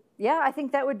 Yeah, I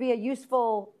think that would be a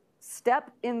useful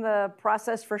step in the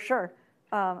process for sure.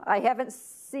 I haven't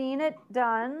seen it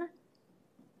done.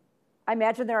 I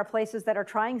imagine there are places that are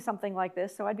trying something like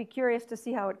this, so I'd be curious to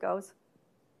see how it goes.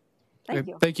 Thank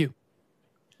you. Thank you.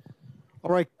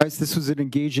 All right, guys, this was an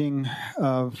engaging,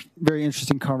 very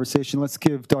interesting conversation. Let's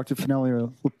give Dr.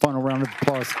 Finelli a final round of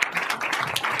applause.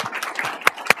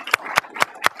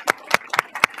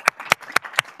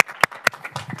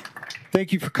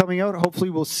 Thank you for coming out. Hopefully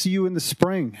we'll see you in the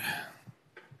spring.